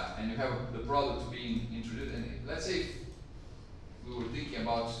 And you have the product being introduced, and let's say we were thinking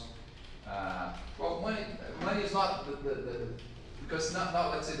about well, money is not the because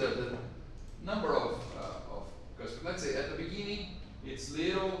now let's say the number of because let's say at the beginning it's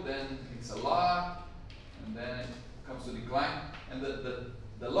little, then it's a lot, and then it comes to decline, and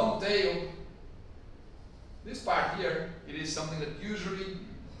the long tail, this part here, it is something that usually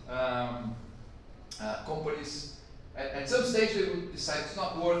companies at some stage they will decide it's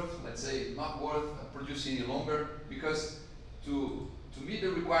not worth, let's say, not worth producing any longer, because to meet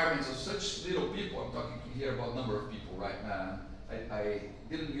the requirements of such little people, I'm talking here about number of people, right? I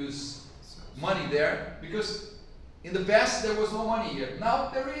didn't use money there because in the past there was no money here. Now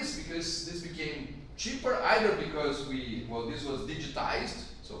there is, because this became cheaper, either because this was digitized.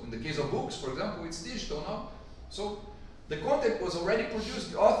 So in the case of books, for example, it's digital now. So the content was already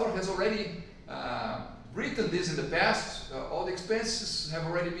produced. The author has already written this in the past. All the expenses have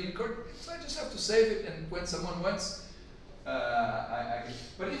already been incurred. So I just have to save it, and when someone wants,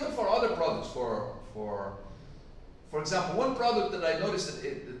 but even for other products, for example, one product that I noticed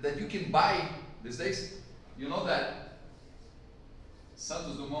that you can buy these days, you know that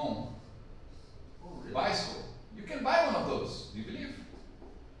Santos Dumont bicycle, you can buy one of those. Do you believe?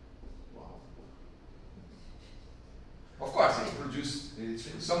 Wow. Of course,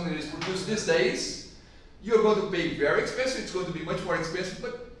 it's something that is produced these days. You're going to pay very expensive. It's going to be much more expensive.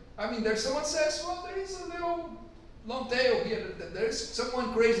 But I mean, there's someone says, well, there is a little long tail here. There's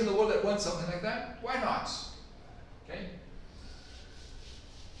someone crazy in the world that wants something like that. Why not? Okay.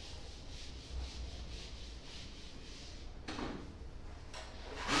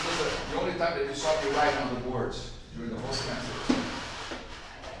 This was the only time that you saw me write on the boards during the whole semester.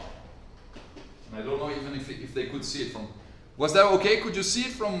 And I don't know even if they could see it from. Was that okay? Could you see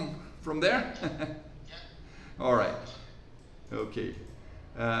it from there? All right. Okay.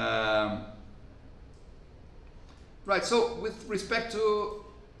 Right. So with respect to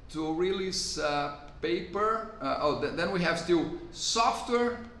release paper, then we have still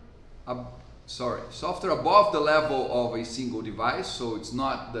software. Software above the level of a single device. So it's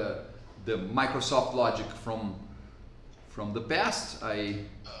not the Microsoft logic from the past. Professor.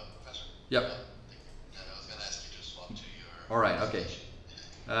 Yep. I was going to ask you to swap to your. All right. Okay.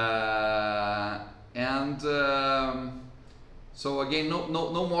 So again, no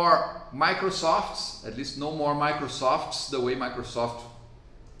more Microsofts, at least no more Microsofts the way Microsoft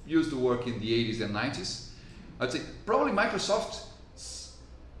used to work in the 80s and 90s. I'd say probably Microsoft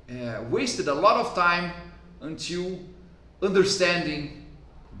wasted a lot of time until understanding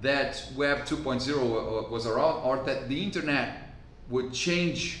that Web 2.0 was around, or that the internet would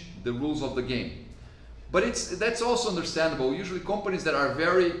change the rules of the game. But that's also understandable. Usually companies that are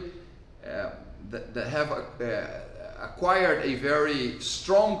very that have acquired a very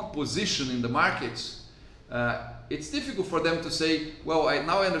strong position in the markets, it's difficult for them to say, well,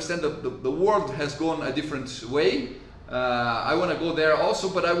 now I understand that the world has gone a different way. I want to go there also,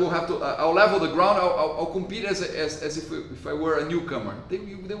 but I will have to. I'll level the ground. I'll compete as if I were a newcomer.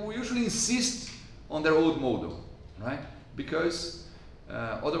 They will usually insist on their old model, right? Because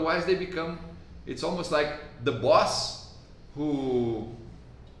otherwise they become. It's almost like the boss who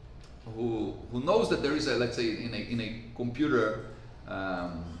knows that there is a, let's say, in a computer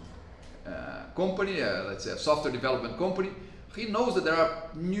company, let's say a software development company. He knows that there are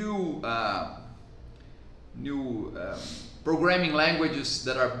new programming languages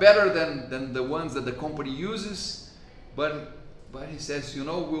that are better than the ones that the company uses, but he says, you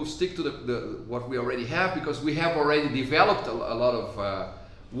know, we'll stick to what we already have, because we have already developed a lot of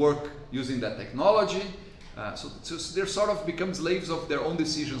work using that technology. So they sort of become slaves of their own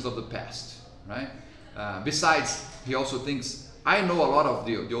decisions of the past, right? Besides, he also thinks, I know a lot of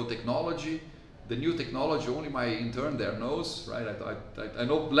the old technology. The new technology only my intern there knows, right? I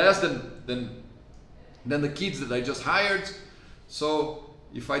know less than the kids that I just hired. So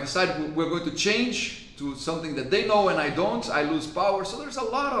if I decide we're going to change to something that they know and I don't, I lose power. So there's a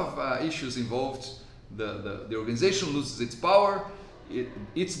lot of issues involved. The organization loses its power.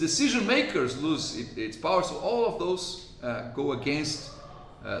 Its decision makers lose its power. So all of those go against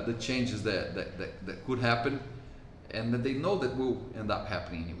the changes that could happen, and that they know that will end up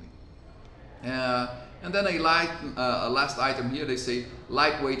happening anyway. And then a last item here, they say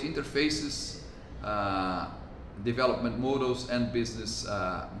lightweight interfaces, development models, and business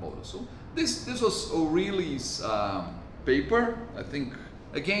models. So this was O'Reilly's paper. I think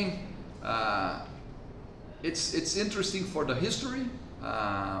again it's interesting for the history.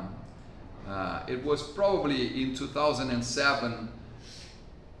 It was probably in 2007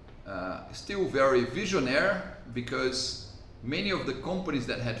 still very visionary, because many of the companies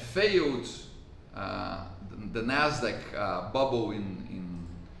that had failed the NASDAQ bubble in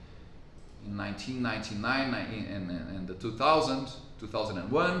 1999 and the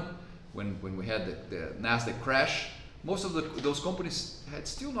 2001, when we had the NASDAQ crash, most of those companies had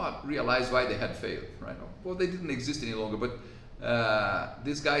still not realized why they had failed, right? Well, they didn't exist any longer, but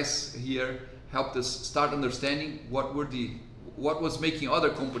these guys here helped us start understanding what was making other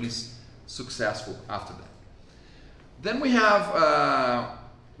companies successful after that. Then we have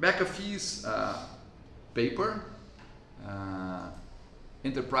McAfee's paper,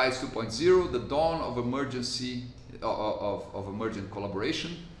 Enterprise 2.0, the dawn of emergency of emergent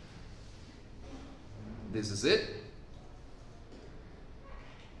collaboration. This is it.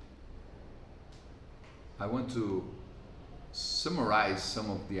 I want to summarize some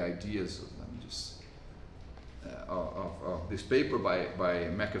of the ideas of this paper by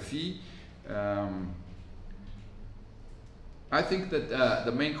McAfee. I think that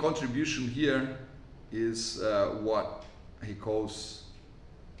the main contribution here is what he calls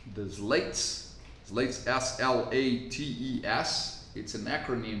the SLATES. SLATES, S-L-A-T-E-S. It's an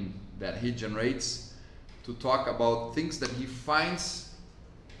acronym that he generates to talk about things that he finds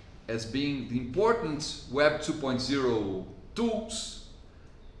as being the important Web 2.0 tools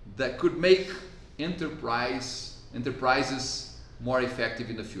that could make enterprises more effective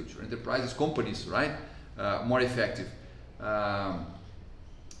in the future. Enterprises, companies, right? More effective.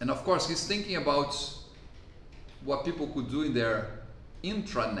 And of course, he's thinking about what people could do in their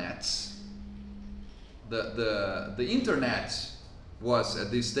intranets. The internet was at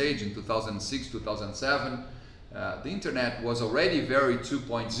this stage in 2006, 2007. The internet was already very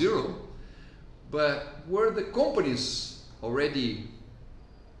 2.0, but were the companies already,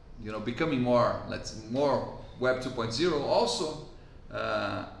 becoming more Web 2.0 also?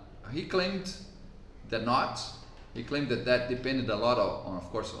 He claimed that not. He claimed that depended a lot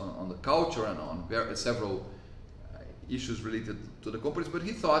on the culture and on several issues related to the companies, but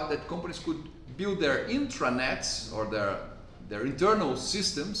he thought that companies could build their intranets or their internal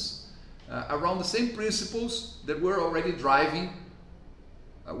systems around the same principles that were already driving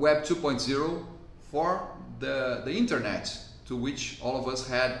Web 2.0 for the internet, to which all of us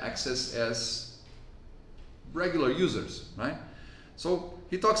had access as regular users, right? So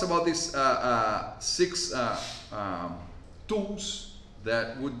he talks about these 6 tools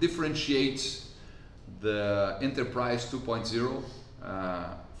that would differentiate the Enterprise 2.0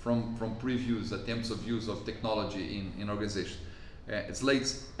 from previous attempts of use of technology in organizations. It's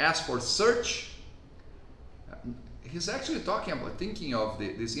S for search. He's actually thinking of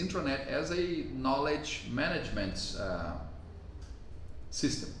this intranet as a knowledge management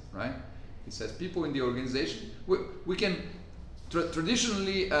system, right? He says people in the organization, we can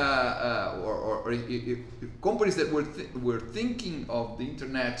traditionally, companies that were thinking of the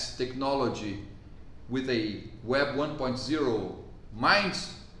internet technology with a Web 1.0 mind,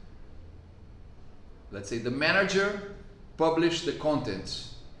 let's say the manager published the content.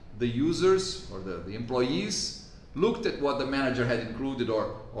 The users or the employees looked at what the manager had included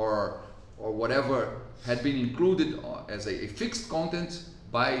or whatever had been included as a fixed content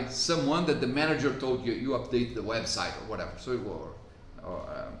by someone that the manager told you update the website or whatever. So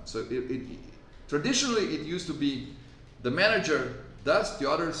traditionally it used to be the manager does, the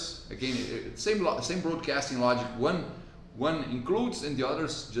others again same broadcasting logic. One includes and the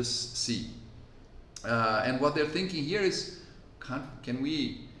others just see. And what they're thinking here is, can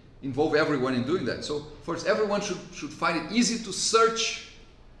we involve everyone in doing that? So first, everyone should find it easy to search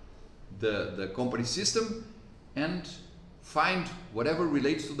the company system and find whatever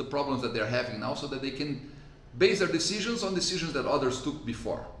relates to the problems that they're having now, so that they can base their decisions on decisions that others took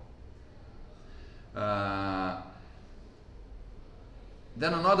before. Then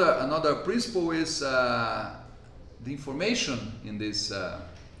another principle is the information in this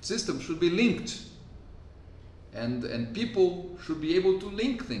system should be linked, and people should be able to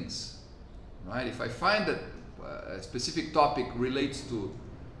link things, right? If I find that a specific topic relates to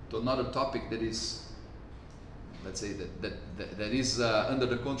another topic that is, let's say that is under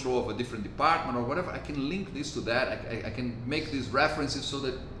the control of a different department or whatever, I can link this to that. I can make these references so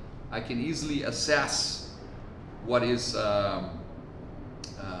that I can easily assess what is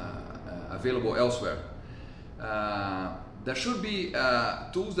available elsewhere. There should be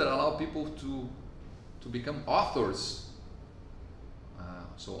tools that allow people to become authors.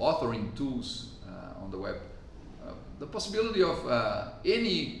 So authoring tools on the web. The possibility of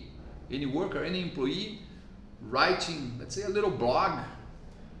any worker, any employee writing, let's say, a little blog.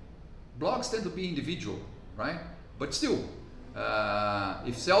 Blogs tend to be individual, right? But still,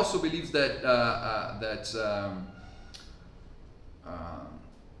 if Celso believes that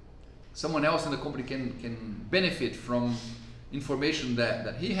someone else in the company can benefit from information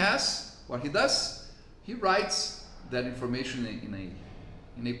that he has, what he does, he writes that information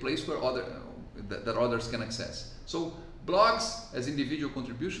in a place where that others can access. So blogs as individual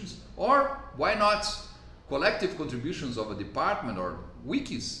contributions, or why not collective contributions of a department, or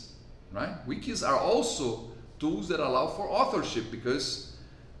wikis, right? Wikis are also tools that allow for authorship, because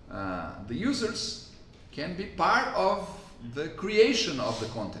the users can be part of the creation of the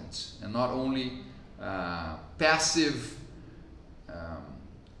content and not only passive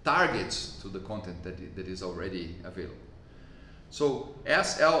targets to the content that is already available. So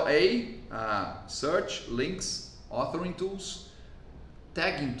SLA, search, links, authoring tools,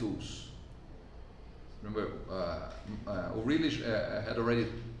 tagging tools. Remember, Ulrich had already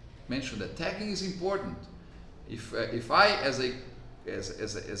mentioned that tagging is important. If I, as a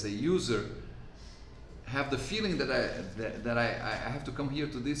user, have the feeling that I have to come here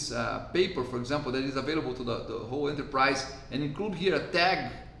to this paper, for example, that is available to the whole enterprise, and include here a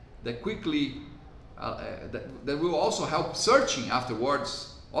tag that quickly that will also help searching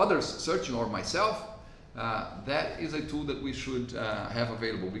afterwards, others searching or myself, that is a tool that we should have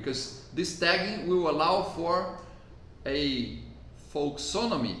available, because this tagging will allow for a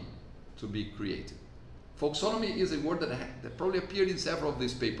folksonomy to be created. Folksonomy is a word that probably appeared in several of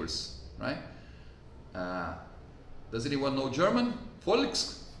these papers, right? Does anyone know German?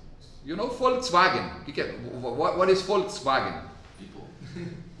 Volks? You know Volkswagen? What is Volkswagen? People.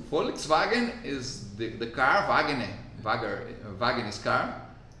 Volkswagen is the car, Wagen is car,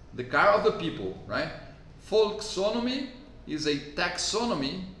 the car of the people, right? Folksonomy is a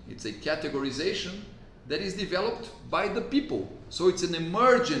taxonomy, it's a categorization that is developed by the people. So it's an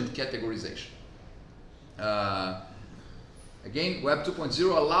emergent categorization. Again, Web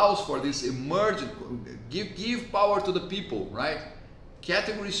 2.0 allows for this emergent, give power to the people, right?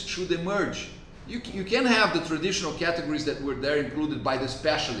 Categories should emerge. You can have the traditional categories that were there included by the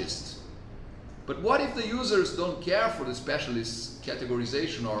specialists. But what if the users don't care for the specialists'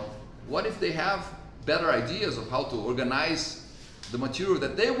 categorization, or what if they have better ideas of how to organize the material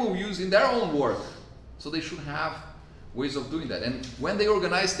that they will use in their own work? So they should have ways of doing that. And when they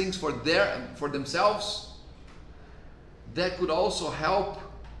organize things for themselves, that could also help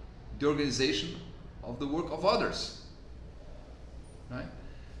the organization of the work of others, right?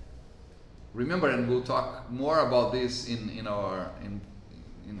 Remember, and we'll talk more about this in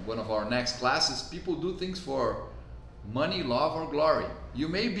one of our next classes, people do things for money, love, or glory. You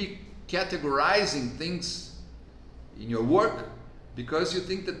may be categorizing things in your work because you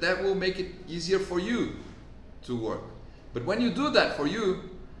think that will make it easier for you to work. But when you do that for you,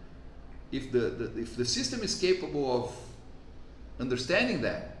 if the system is capable understanding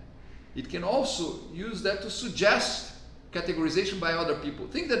that, it can also use that to suggest categorization by other people.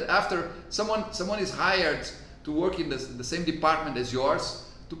 Think that after someone is hired to work in the same department as yours,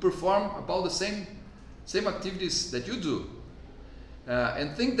 to perform about the same activities that you do,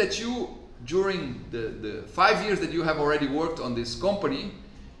 and think that you, during the 5 years that you have already worked on this company,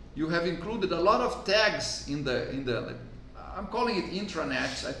 you have included a lot of tags in the I'm calling it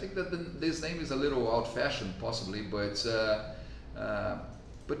intranet. I think that this name is a little old-fashioned, possibly, but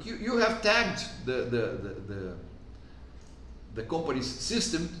you have tagged the company's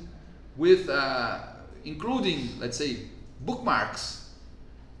system with including, let's say, bookmarks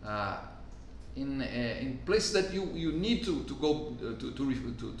in places that you need to go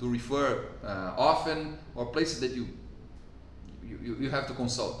to refer often, or places that you have to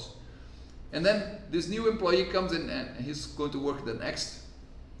consult. And then this new employee comes in and he's going to work at the next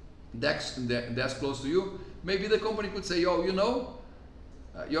desk close to you. Maybe the company could say, oh, you know,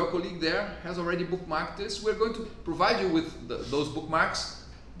 your colleague there has already bookmarked this. We're going to provide you with those bookmarks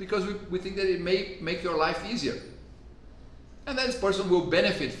because we think that it may make your life easier. And then this person will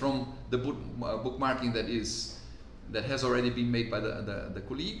benefit from the bookmarking that has already been made by the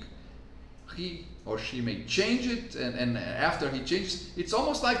colleague. He or she may change it, and after he changes, it's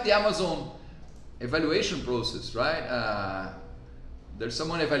almost like the Amazon evaluation process, right? There's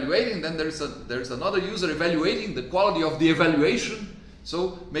someone evaluating, then there's another user evaluating the quality of the evaluation.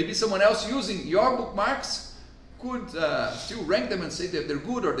 So maybe someone else using your bookmarks could still rank them and say that they're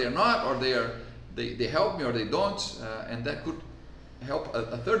good or they're not, or they help me or they don't, and that could help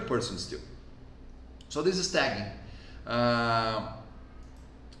a third person still. So this is tagging.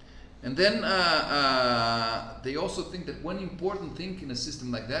 And then they also think that one important thing in a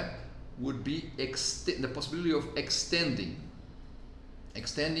system like that would be the possibility of extending.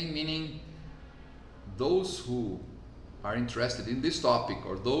 Extending meaning those who are interested in this topic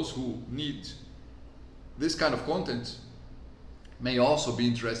or those who need this kind of content may also be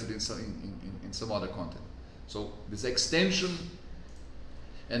interested in some other content. So this extension,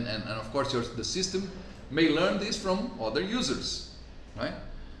 and of course the system may learn this from other users, right?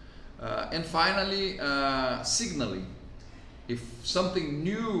 And finally, signaling. If something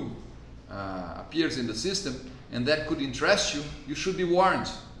new appears in the system and that could interest you, you should be warned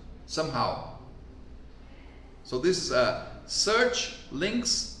somehow. So this is search,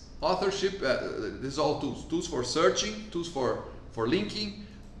 links, authorship. This is all tools. Tools for searching, tools for linking,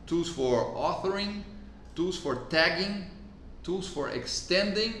 tools for authoring, tools for tagging, tools for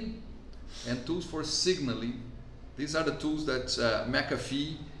extending, and tools for signaling. These are the tools that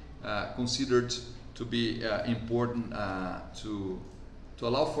McAfee considered to be important to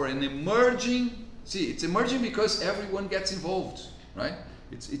allow for an emerging. See, it's emerging because everyone gets involved, right?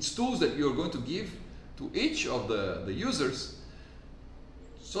 It's tools that you're going to give to each of the users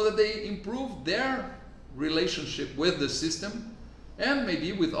so that they improve their relationship with the system and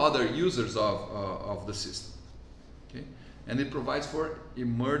maybe with other users of the system. Okay? And it provides for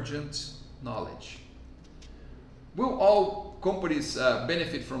emergent knowledge. Will all companies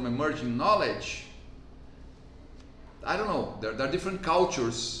benefit from emerging knowledge? I don't know. There are different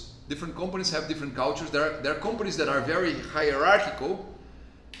cultures. Different companies have different cultures. There are companies that are very hierarchical,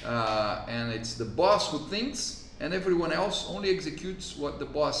 and it's the boss who thinks, and everyone else only executes what the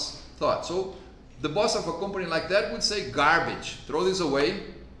boss thought. So the boss of a company like that would say, garbage, throw this away.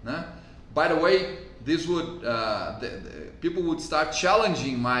 By the way, this would people would start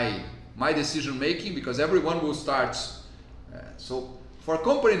challenging my decision making because everyone will start. So for a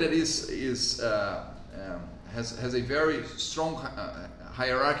company that has a very strong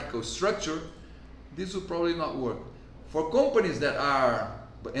hierarchical structure, this would probably not work. For companies that are,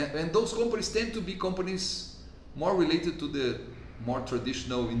 and those companies tend to be companies more related to the more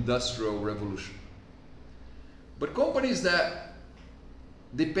traditional industrial revolution. But companies that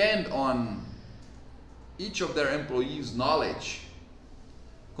depend on each of their employees' knowledge,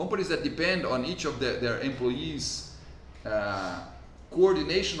 companies that depend on each of their employees'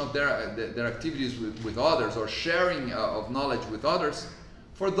 coordination of their activities with others, or sharing of knowledge with others,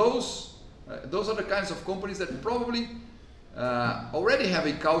 for those are the kinds of companies that probably already have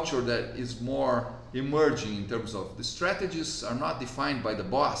a culture that is more emerging in terms of the strategies are not defined by the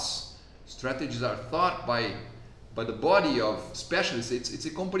boss. Strategies are thought by the body of specialists. It's a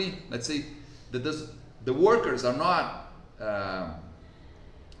company, let's say, that the workers are not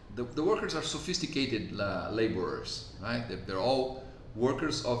the workers are sophisticated laborers, right? They're all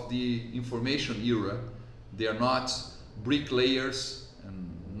workers of the information era. They are not bricklayers, and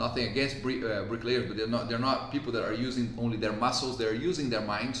nothing against bricklayers, but they're not people that are using only their muscles. They're using their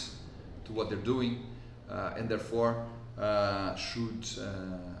minds to what they're doing, and therefore should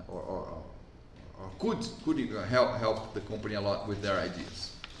or could help the company a lot with their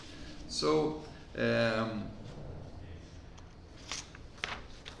ideas. So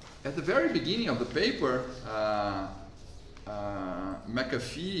at the very beginning of the paper,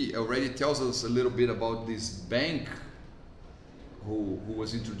 McAfee already tells us a little bit about this bank who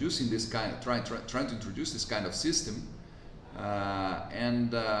was introducing this kind, trying to introduce this kind of system.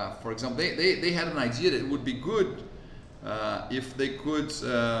 For example, they had an idea that it would be good if they could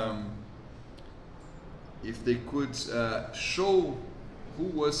show who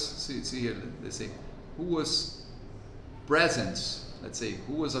was, see here, they say who was present, let's say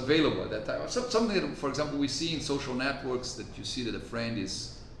who was available at that time. Something that, for example, we see in social networks, that you see that a friend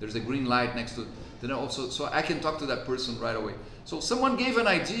there's a green light next to it, then also, so I can talk to that person right away. So someone gave an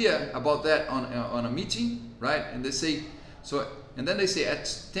idea about that on a meeting, right? And they say, so, and then they say at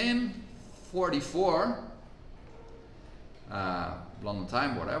 10:44, long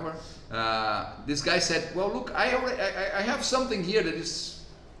time, whatever. This guy said, "Well, look, I have something here that is,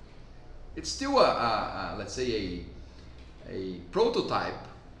 it's still let's say a prototype,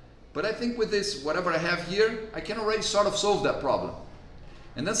 but I think with this, whatever I have here, I can already sort of solve that problem."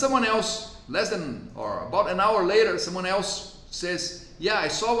 And then someone else, less than or about an hour later, someone else says, "Yeah, I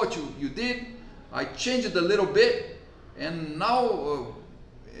saw what you did. I changed it a little bit, and now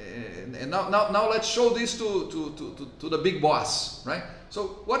now let's show this to the big boss," right?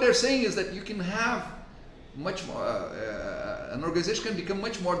 So what they're saying is that you can have much more, an organization can become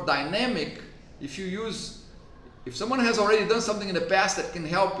much more dynamic if you use, if someone has already done something in the past that can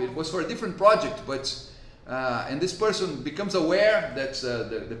help. It was for a different project, but and this person becomes aware that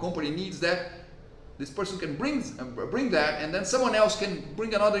the company needs that. This person can bring that, and then someone else can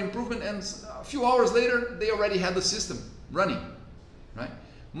bring another improvement, and a few hours later they already had the system running, right?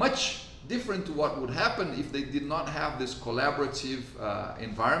 Much different to what would happen if they did not have this collaborative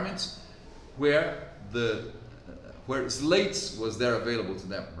environment where where Slates was there available to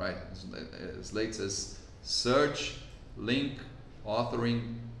them, right? Slates as search, link,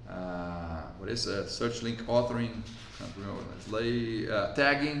 authoring, what is search, link, authoring, can't remember that,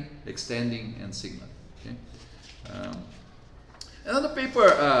 tagging, extending, and signaling. Okay. Another paper,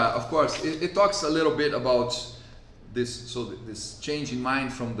 of course, it talks a little bit about this. So this change in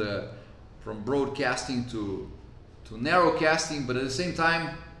mind from broadcasting to narrowcasting, but at the same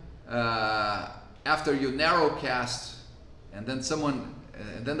time, after you narrowcast, and then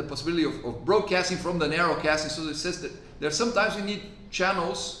then the possibility of broadcasting from the narrowcasting. So it says that there's sometimes we need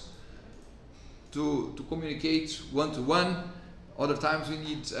channels to communicate one-to-one. Other times we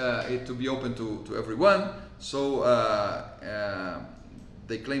need it to be open to everyone. So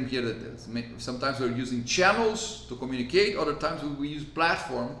they claim here that sometimes we're using channels to communicate. Other times we use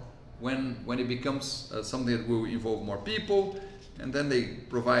platform when it becomes something that will involve more people. And then they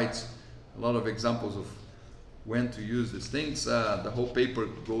provide a lot of examples of when to use these things. The whole paper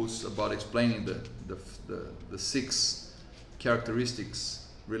goes about explaining the 6 characteristics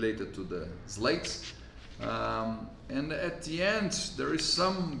related to the slates. And at the end, there is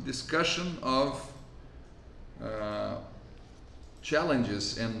some discussion of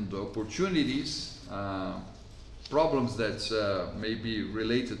challenges and opportunities, problems that may be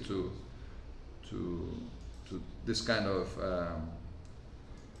related to this kind of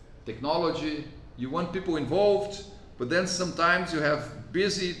technology. You want people involved, but then sometimes you have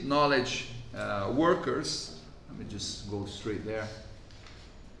busy knowledge workers. Let me just go straight there.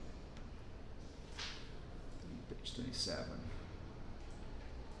 Page 27.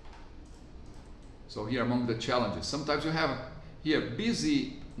 So here among the challenges, sometimes you have here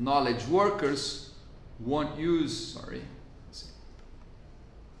busy knowledge workers won't use,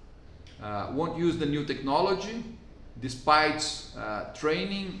 won't use the new technology despite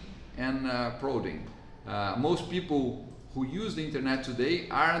training and prodding. Most people who use the internet today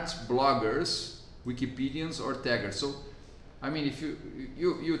aren't bloggers, Wikipedians, or taggers. So, I mean, if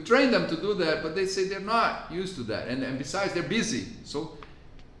you train them to do that, but they say they're not used to that, and besides they're busy. So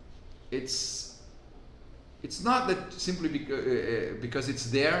it's not that simply because it's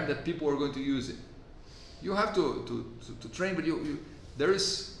there that people are going to use it. You have to train, but there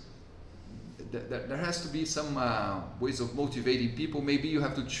has to be some ways of motivating people. Maybe you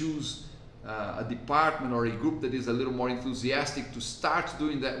have to choose a department or a group that is a little more enthusiastic to start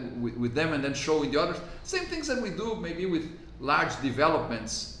doing that with them, and then showing the others. Same things that we do maybe with large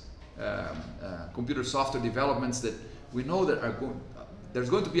developments, computer software developments that we know that there's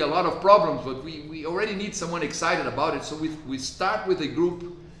going to be a lot of problems, but we already need someone excited about it. So we start with a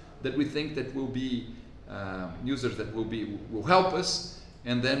group that we think that will be users that will help us,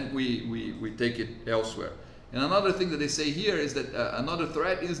 and then we take it elsewhere. And another thing that they say here is that another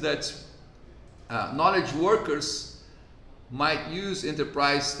threat is that knowledge workers might use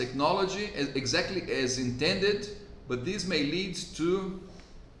enterprise technology exactly as intended, but this may lead to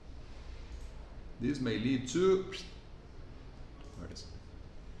where is it?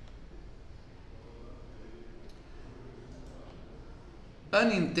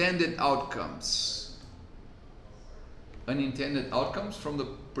 Unintended outcomes. Unintended outcomes from the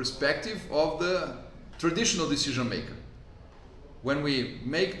perspective of the traditional decision maker. When we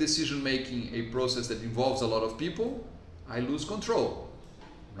make decision making a process that involves a lot of people, I lose control,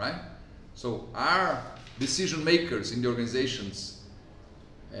 right? So are decision makers in the organizations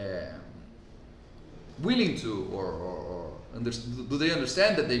willing to, or do they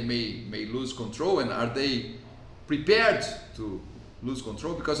understand that they may lose control, and are they prepared to lose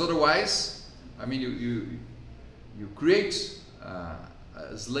control? Because otherwise, I mean, you create a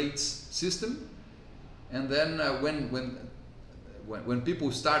slates system, and then when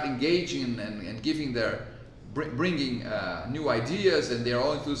people start engaging and giving their bringing new ideas, and they're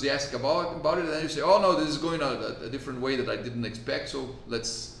all enthusiastic about it, and then you say, oh no, this is going a different way that I didn't expect, so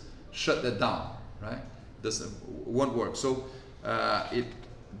let's shut that down, right? This won't work. So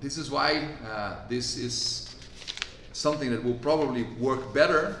this is why this is something that will probably work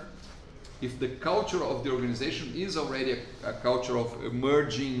better if the culture of the organization is already a culture of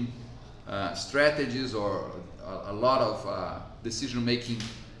emerging strategies, or a lot of decision making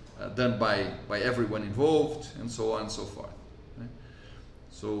done by everyone involved, and so on and so forth. Right?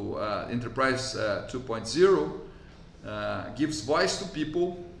 So Enterprise 2.0 gives voice to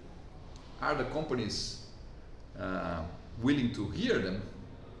people. Are the companies willing to hear them?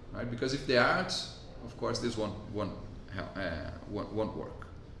 Right? Because if they aren't, of course, this won't work.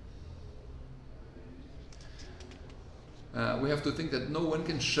 We have to think that no one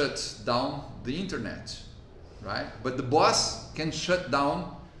can shut down the internet, right? But the boss can shut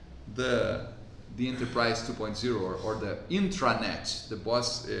down the Enterprise 2.0 or the intranet. The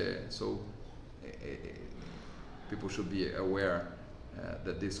boss, people should be aware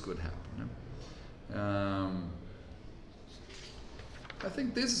that this could happen. I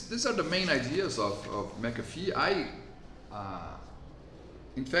think these are the main ideas of McAfee.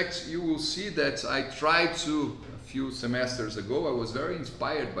 In fact, you will see that I tried to, a few semesters ago, I was very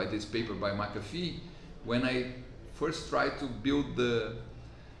inspired by this paper by McAfee when I first tried to build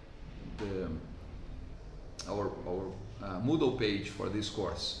our Moodle page for this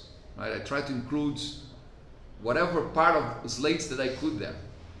course. Right? I tried to include whatever part of slates that I could there.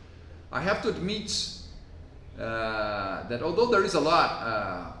 I have to admit that although there is a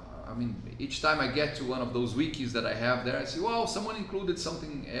lot, I mean, each time I get to one of those wikis that I have there, I see, well, someone included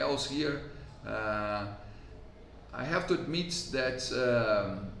something else here. I have to admit that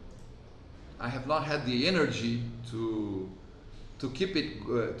I have not had the energy to keep it,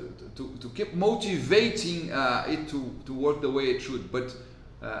 to keep motivating it to work the way it should. But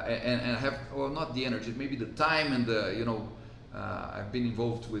and I have, well, not the energy, maybe the time and the, you know, I've been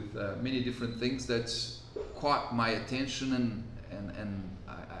involved with many different things that caught my attention, and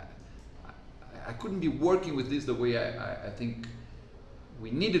I couldn't be working with this the way I think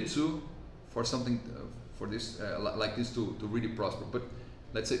we needed to for something for this like this to really prosper. But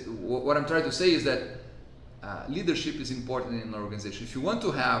let's say what I'm trying to say is that leadership is important in an organization. If you want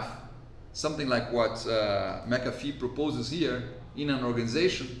to have something like what McAfee proposes here in an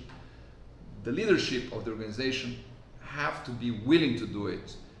organization, the leadership of the organization have to be willing to do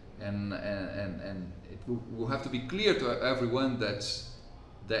it, and it will have to be clear to everyone that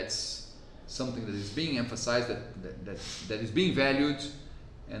that's something that is being emphasized, that is being valued,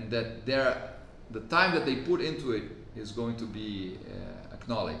 and that the time that they put into it is going to be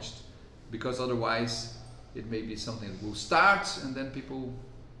acknowledged, because otherwise it may be something that will start and then people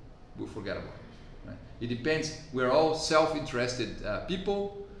will forget about it. Right? It depends. We're all self-interested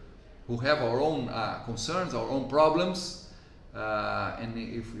people who have our own concerns, our own problems, and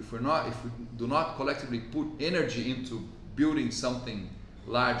if we do not collectively put energy into building something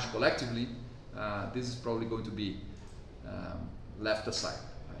large collectively, this is probably going to be left aside.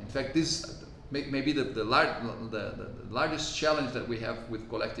 In fact, this may be the largest challenge that we have with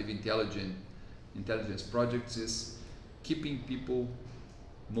collective intelligence projects is keeping people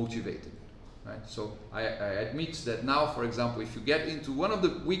motivated. Right? So I admit that now, for example, if you get into one of the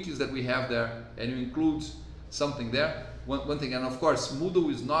wikis that we have there and you include something there, one thing, and of course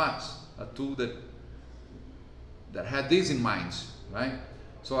Moodle is not a tool that had this in mind, right?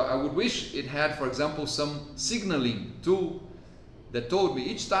 So I would wish it had, for example, some signaling tool that told me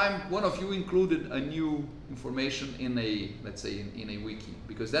each time one of you included a new information in a, let's say, in a wiki,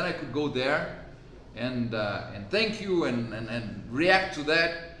 because then I could go there and thank you and react to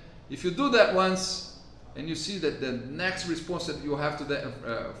that. If you do that once and you see that the next response that you have to that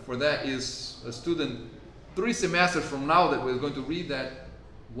for that is a student 3 semesters from now that we're going to read that,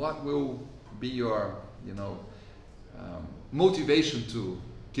 what will be your motivation to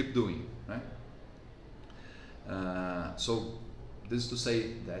keep doing, right? So this is to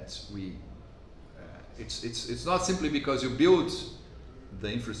say that we it's not simply because you build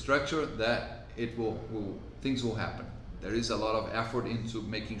the infrastructure that things will happen. There is a lot of effort into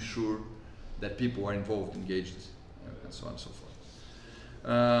making sure that people are involved, engaged, and so on and so forth.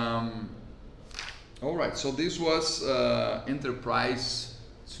 All right, so this was Enterprise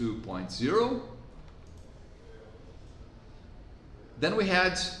 2.0. Then we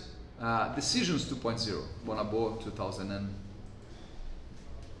had Decisions 2.0, Bonabo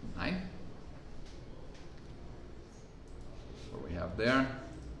 2009. What we have there.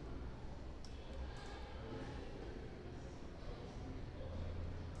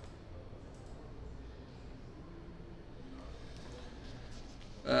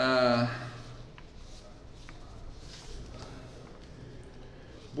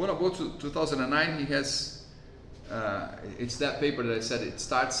 Bonabo 2009, he has it's that paper that I said, it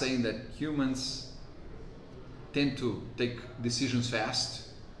starts saying that humans tend to take decisions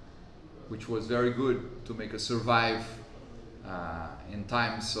fast, which was very good to make us survive in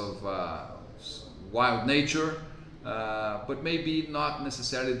times of wild nature, but maybe not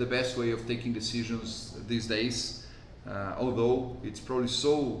necessarily the best way of taking decisions these days, although it's probably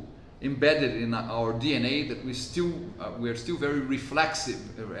so embedded in our DNA that we are still very reflexive,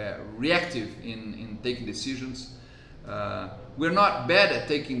 reactive in taking decisions. We're not bad at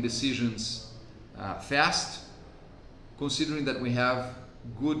taking decisions fast, considering that we have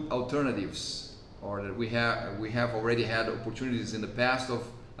good alternatives, or that we have already had opportunities in the past of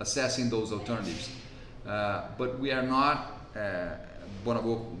assessing those alternatives. But we are not,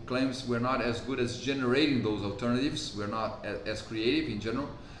 Bonabo claims, we're not as good as generating those alternatives. We're not as creative in general.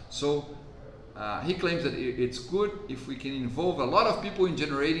 So he claims that it's good if we can involve a lot of people in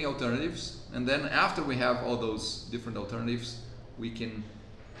generating alternatives, and then after we have all those different alternatives, we can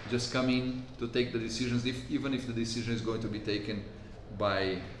just come in to take the decisions, even if the decision is going to be taken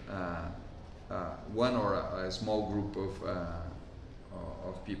by one or a small group of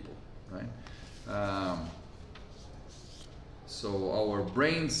people, right? So our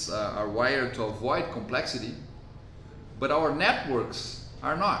brains are wired to avoid complexity, but our networks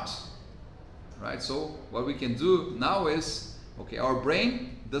are not, right? So what we can do now is, okay, our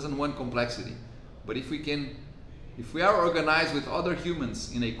brain doesn't want complexity, but if we are organized with other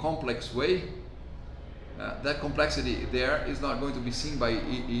humans in a complex way, that complexity there is not going to be seen by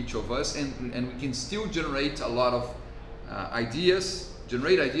each of us, and we can still generate a lot of ideas,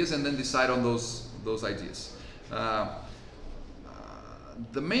 and then decide on those ideas.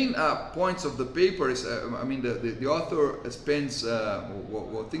 The main points of the paper is, the author spends,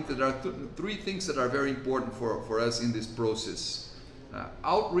 think that there are three things that are very important for us in this process.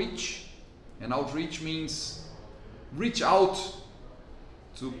 Outreach, and outreach means reach out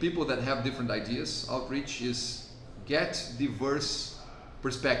to people that have different ideas. Outreach is get diverse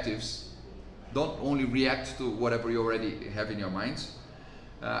perspectives. Don't only react to whatever you already have in your mind.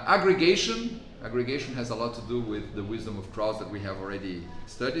 Aggregation has a lot to do with the wisdom of crowds that we have already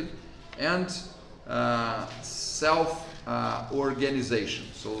studied, and self-organization.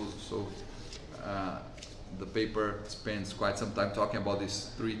 So the paper spends quite some time talking about these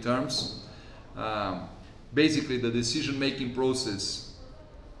three terms. Basically, the decision-making process,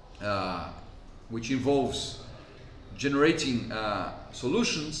 which involves generating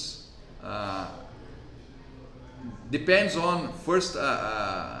solutions, depends on first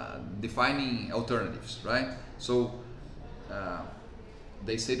defining alternatives, right? So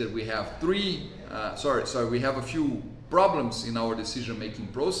they say that we have we have a few problems in our decision-making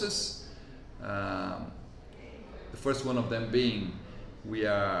process. The first one of them being we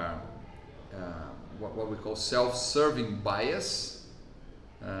are what we call self-serving bias.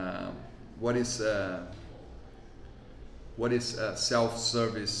 What is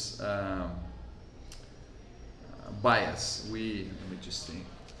self-service bias? Let me just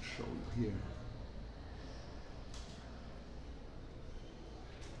show you here.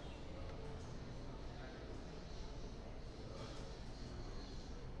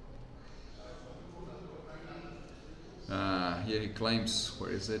 Here he claims,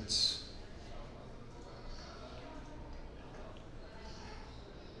 where is it?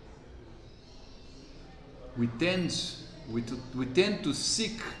 We tend to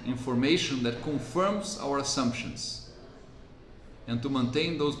seek information that confirms our assumptions, and to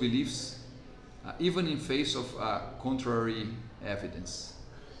maintain those beliefs even in face of contrary evidence.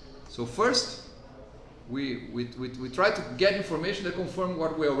 So first, we try to get information that confirm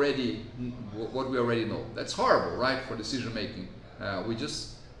what we already know. That's horrible, right, for decision making. We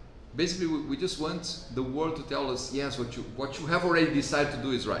just want the world to tell us, yes, what you have already decided to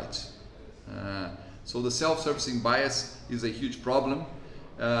do is right. So the self-servicing bias is a huge problem,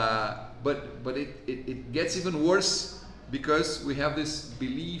 but it gets even worse because we have this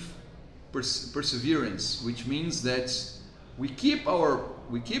belief perseverance, which means that we keep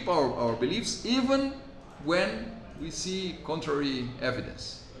our beliefs even when we see contrary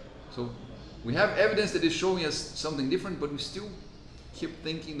evidence. So we have evidence that is showing us something different, but we still keep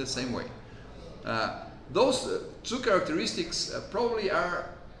thinking the same way. Those two characteristics probably are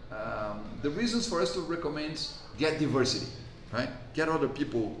the reasons for us to recommend get diversity, right? Get other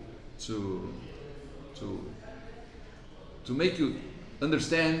people to make you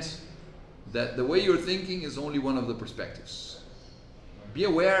understand that the way you're thinking is only one of the perspectives. Be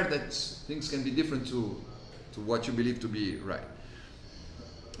aware that things can be different to what you believe to be right.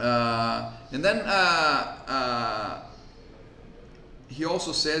 And then he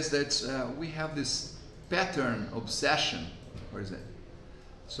also says that we have this pattern obsession. Where is it?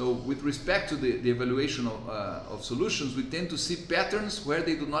 So with respect to the evaluation of solutions, we tend to see patterns where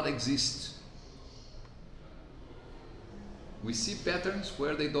they do not exist. We see patterns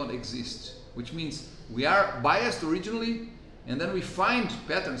where they don't exist, which means we are biased originally, and then we find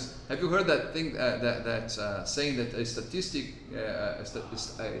patterns. Have you heard that thing, saying that a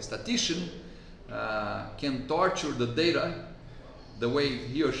statistician can torture the data the way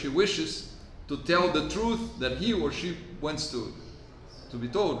he or she wishes to tell the truth that he or she wants to be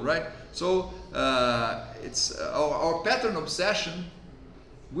told, right? So it's our pattern obsession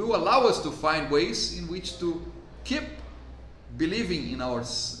will allow us to find ways in which to keep believing in our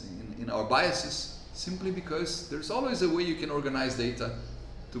biases, simply because there's always a way you can organize data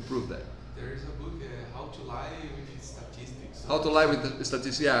to prove that. There is a book, How to Lie with Statistics. How to Lie with the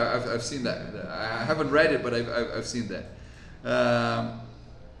Statistics. Yeah, I've seen that. I haven't read it, but I've seen that.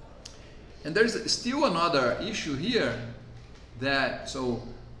 And there's still another issue here that, so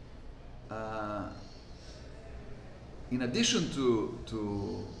in addition to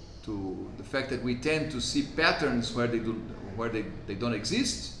the fact that we tend to see patterns where they don't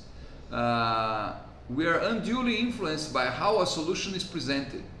exist, we are unduly influenced by how a solution is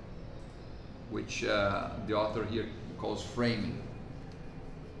presented, which the author here calls framing.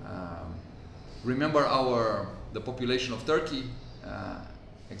 Remember the population of Turkey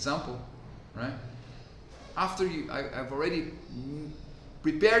example, right? After I've already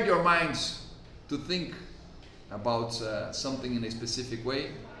prepared your minds to think about something in a specific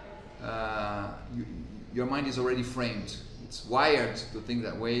way, your mind is already framed. It's wired to think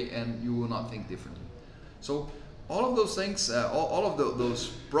that way, and you will not think differently. So all of those things, all of those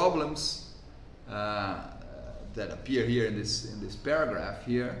problems that appear here in this paragraph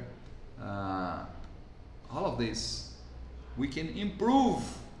here, all of this, we can improve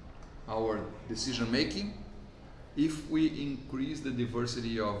our decision making if we increase the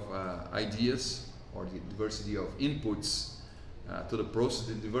diversity of ideas, or the diversity of inputs to the process,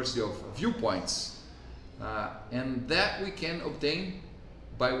 the diversity of viewpoints, and that we can obtain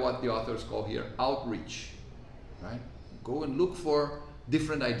by what the authors call here outreach, right? Go and look for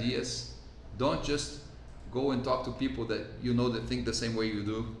different ideas. Don't just go and talk to people that you know that think the same way you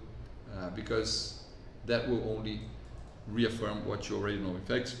do, because that will only reaffirm what you already know. In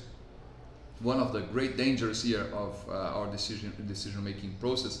fact, one of the great dangers here of our decision-making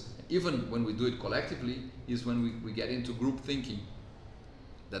process, even when we do it collectively, is when we get into group thinking.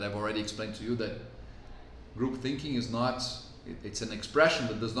 That I've already explained to you that group thinking is not, it's an expression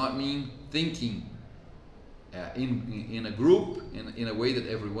that does not mean thinking in a group in a way that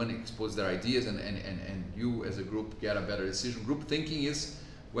everyone exposes their ideas and you as a group get a better decision. Group thinking is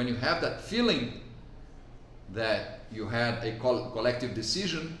when you have that feeling that you had a collective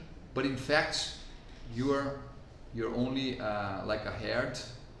decision, but in fact you're only like a herd,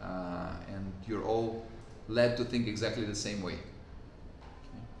 and you're all led to think exactly the same way.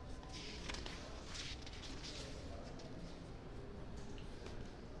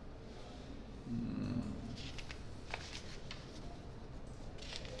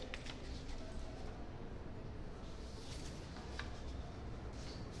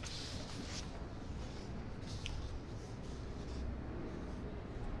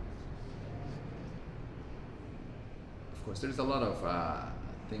 Of course, there's a lot of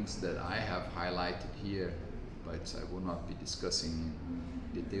things that I have highlighted here, but I will not be discussing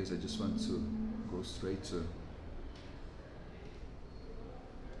details. I just want to go straight to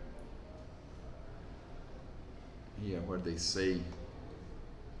here where they say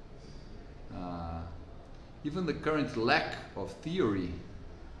even the current lack of theory.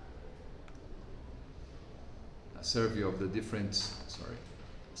 A survey of the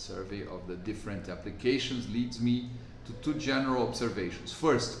different applications leads me to two general observations.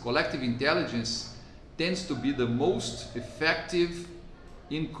 First, collective intelligence tends to be the most effective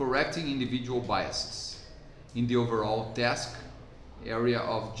in correcting individual biases in the overall task area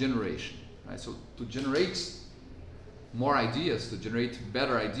of generation. Right? So to generate more ideas, to generate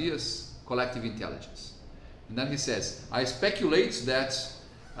better ideas, collective intelligence. And then he says, I speculate that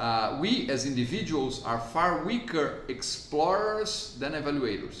we as individuals are far weaker explorers than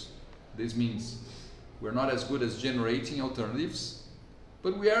evaluators. This means we're not as good as generating alternatives,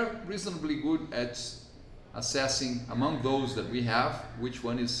 but we are reasonably good at assessing among those that we have which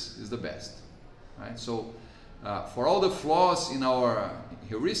one is the best. Right? So for all the flaws in our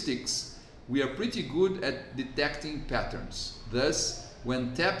heuristics, we are pretty good at detecting patterns. Thus,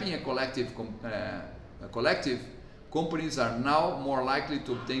 when tapping a collective, companies are now more likely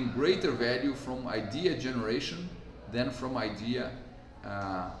to obtain greater value from idea generation than from idea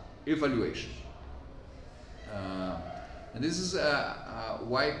evaluation. And this is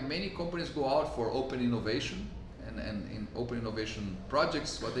why many companies go out for open innovation, and in open innovation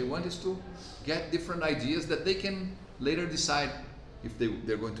projects what they want is to get different ideas that they can later decide if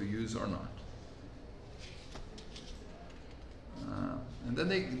they're going to use or not. And then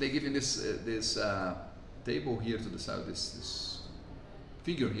they give in this table here to the side, this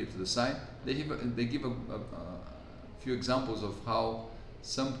figure here to the side, they give a few examples of how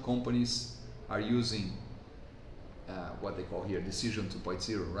some companies are using what they call here decision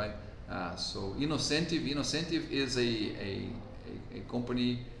 2.0, right? So Innocentive is a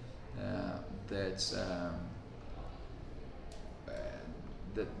company that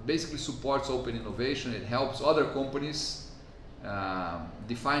basically supports open innovation. It helps other companies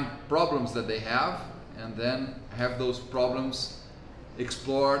define problems that they have, and then have those problems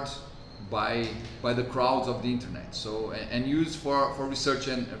explored by the crowds of the internet. So and used for research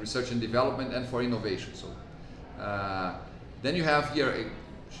and development and for innovation. So then you have here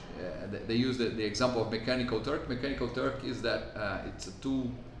they use the example of Mechanical Turk. Mechanical Turk is that it's a tool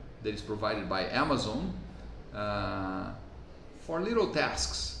that is provided by Amazon for little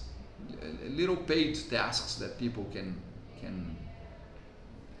tasks, little paid tasks that people can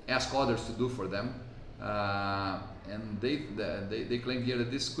ask others to do for them. And they claim here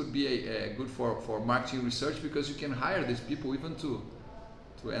that this could be a good for marketing research, because you can hire these people even to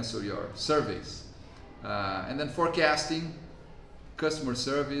answer your surveys. And then forecasting, customer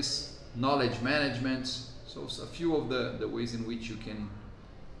service, knowledge management. So a few of the ways in which you can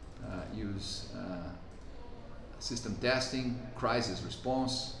use system testing, crisis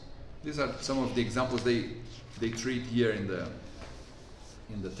response. These are some of the examples they treat here in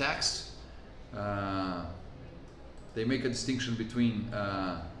the text. They make a distinction between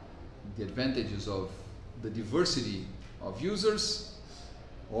the advantages of the diversity of users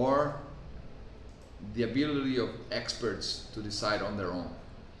or the ability of experts to decide on their own.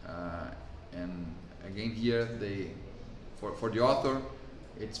 And again here, for the author,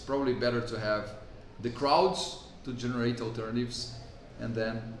 it's probably better to have the crowds to generate alternatives, and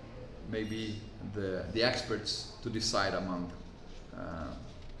then maybe the experts to decide among them.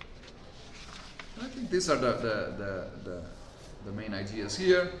 I think these are the main ideas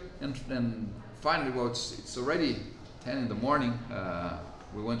here. And finally, well, it's already 10 in the morning.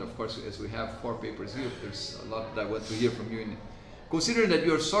 We want, of course, as we have 4 papers here, there's a lot that I want to hear from you. Considering that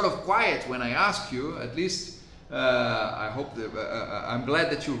you're sort of quiet when I ask you, at least I hope that I'm glad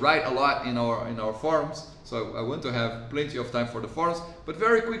that you write a lot in our forums. So I want to have plenty of time for the forums. But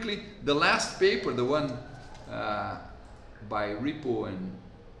very quickly, the last paper, the one by Ripo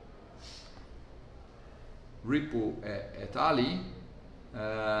et al.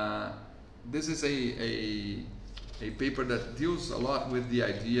 This is a paper that deals a lot with the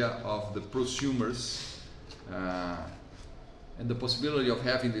idea of the prosumers and the possibility of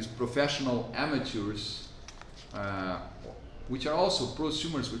having these professional amateurs, which are also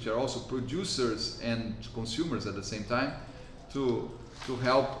prosumers, which are also producers and consumers at the same time, to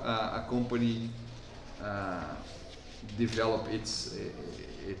help a company develop its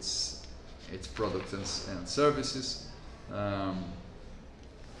products and services.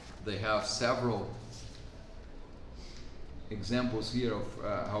 They have several examples here of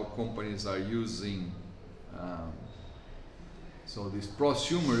how companies are using so these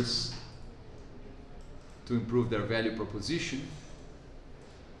prosumers to improve their value proposition.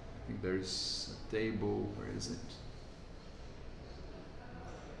 I think there is a table. Where is it?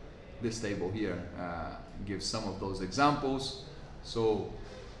 this table here gives some of those examples. So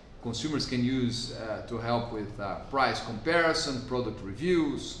consumers can use to help with price comparison, product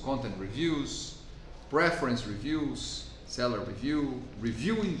reviews, content reviews, preference reviews, seller review,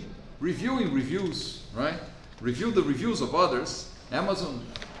 reviewing reviews, right? Review the reviews of others. Amazon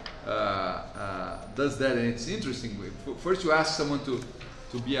does that, and it's interesting. First, you ask someone to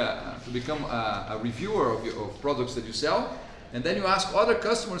become a reviewer of products that you sell, and then you ask other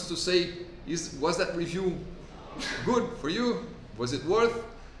customers to say, was that review good for you? Was it worth?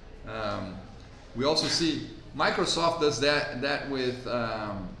 We also see Microsoft does that with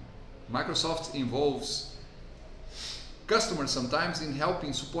Microsoft involves customers sometimes in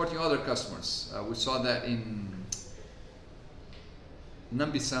helping supporting other customers. We saw that in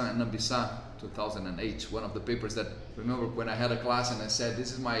Nambisa 2008, one of the papers that, remember when I had a class and I said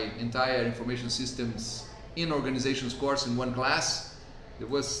this is my entire information systems in organizations course in one class. There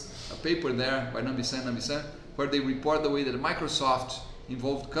was a paper there by Nambisa where they report the way that Microsoft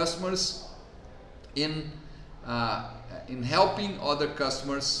involved customers in helping other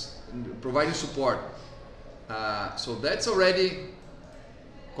customers, providing support. So that's already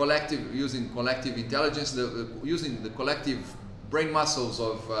collective, using collective intelligence, using the collective brain muscles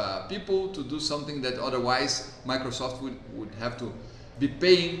of people to do something that otherwise Microsoft would have to be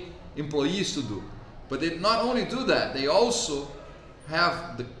paying employees to do. But they not only do that, they also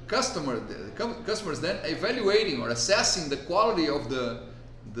have the customers then evaluating or assessing the quality of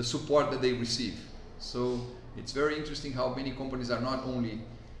the support that they receive. So it's very interesting how many companies are not only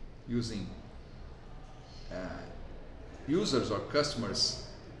using users or customers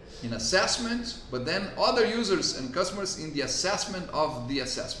in assessment, but then other users and customers in the assessment of the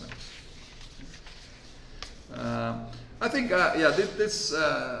assessment. I think this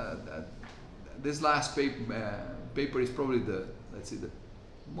last paper is probably the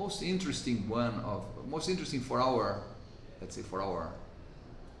most interesting for our, let's say, for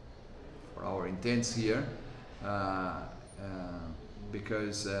our intents here,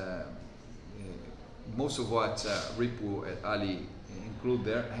 because most of what Ripu and Ali include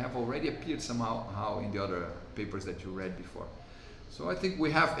there have already appeared somehow in the other papers that you read before. So I think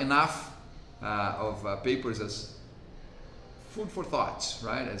we have enough of papers as food for thought,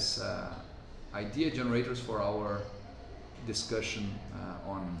 right? As idea generators for our discussion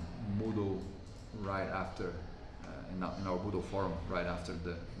on Moodle right after, in our Moodle forum right after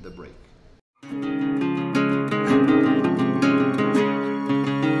the break.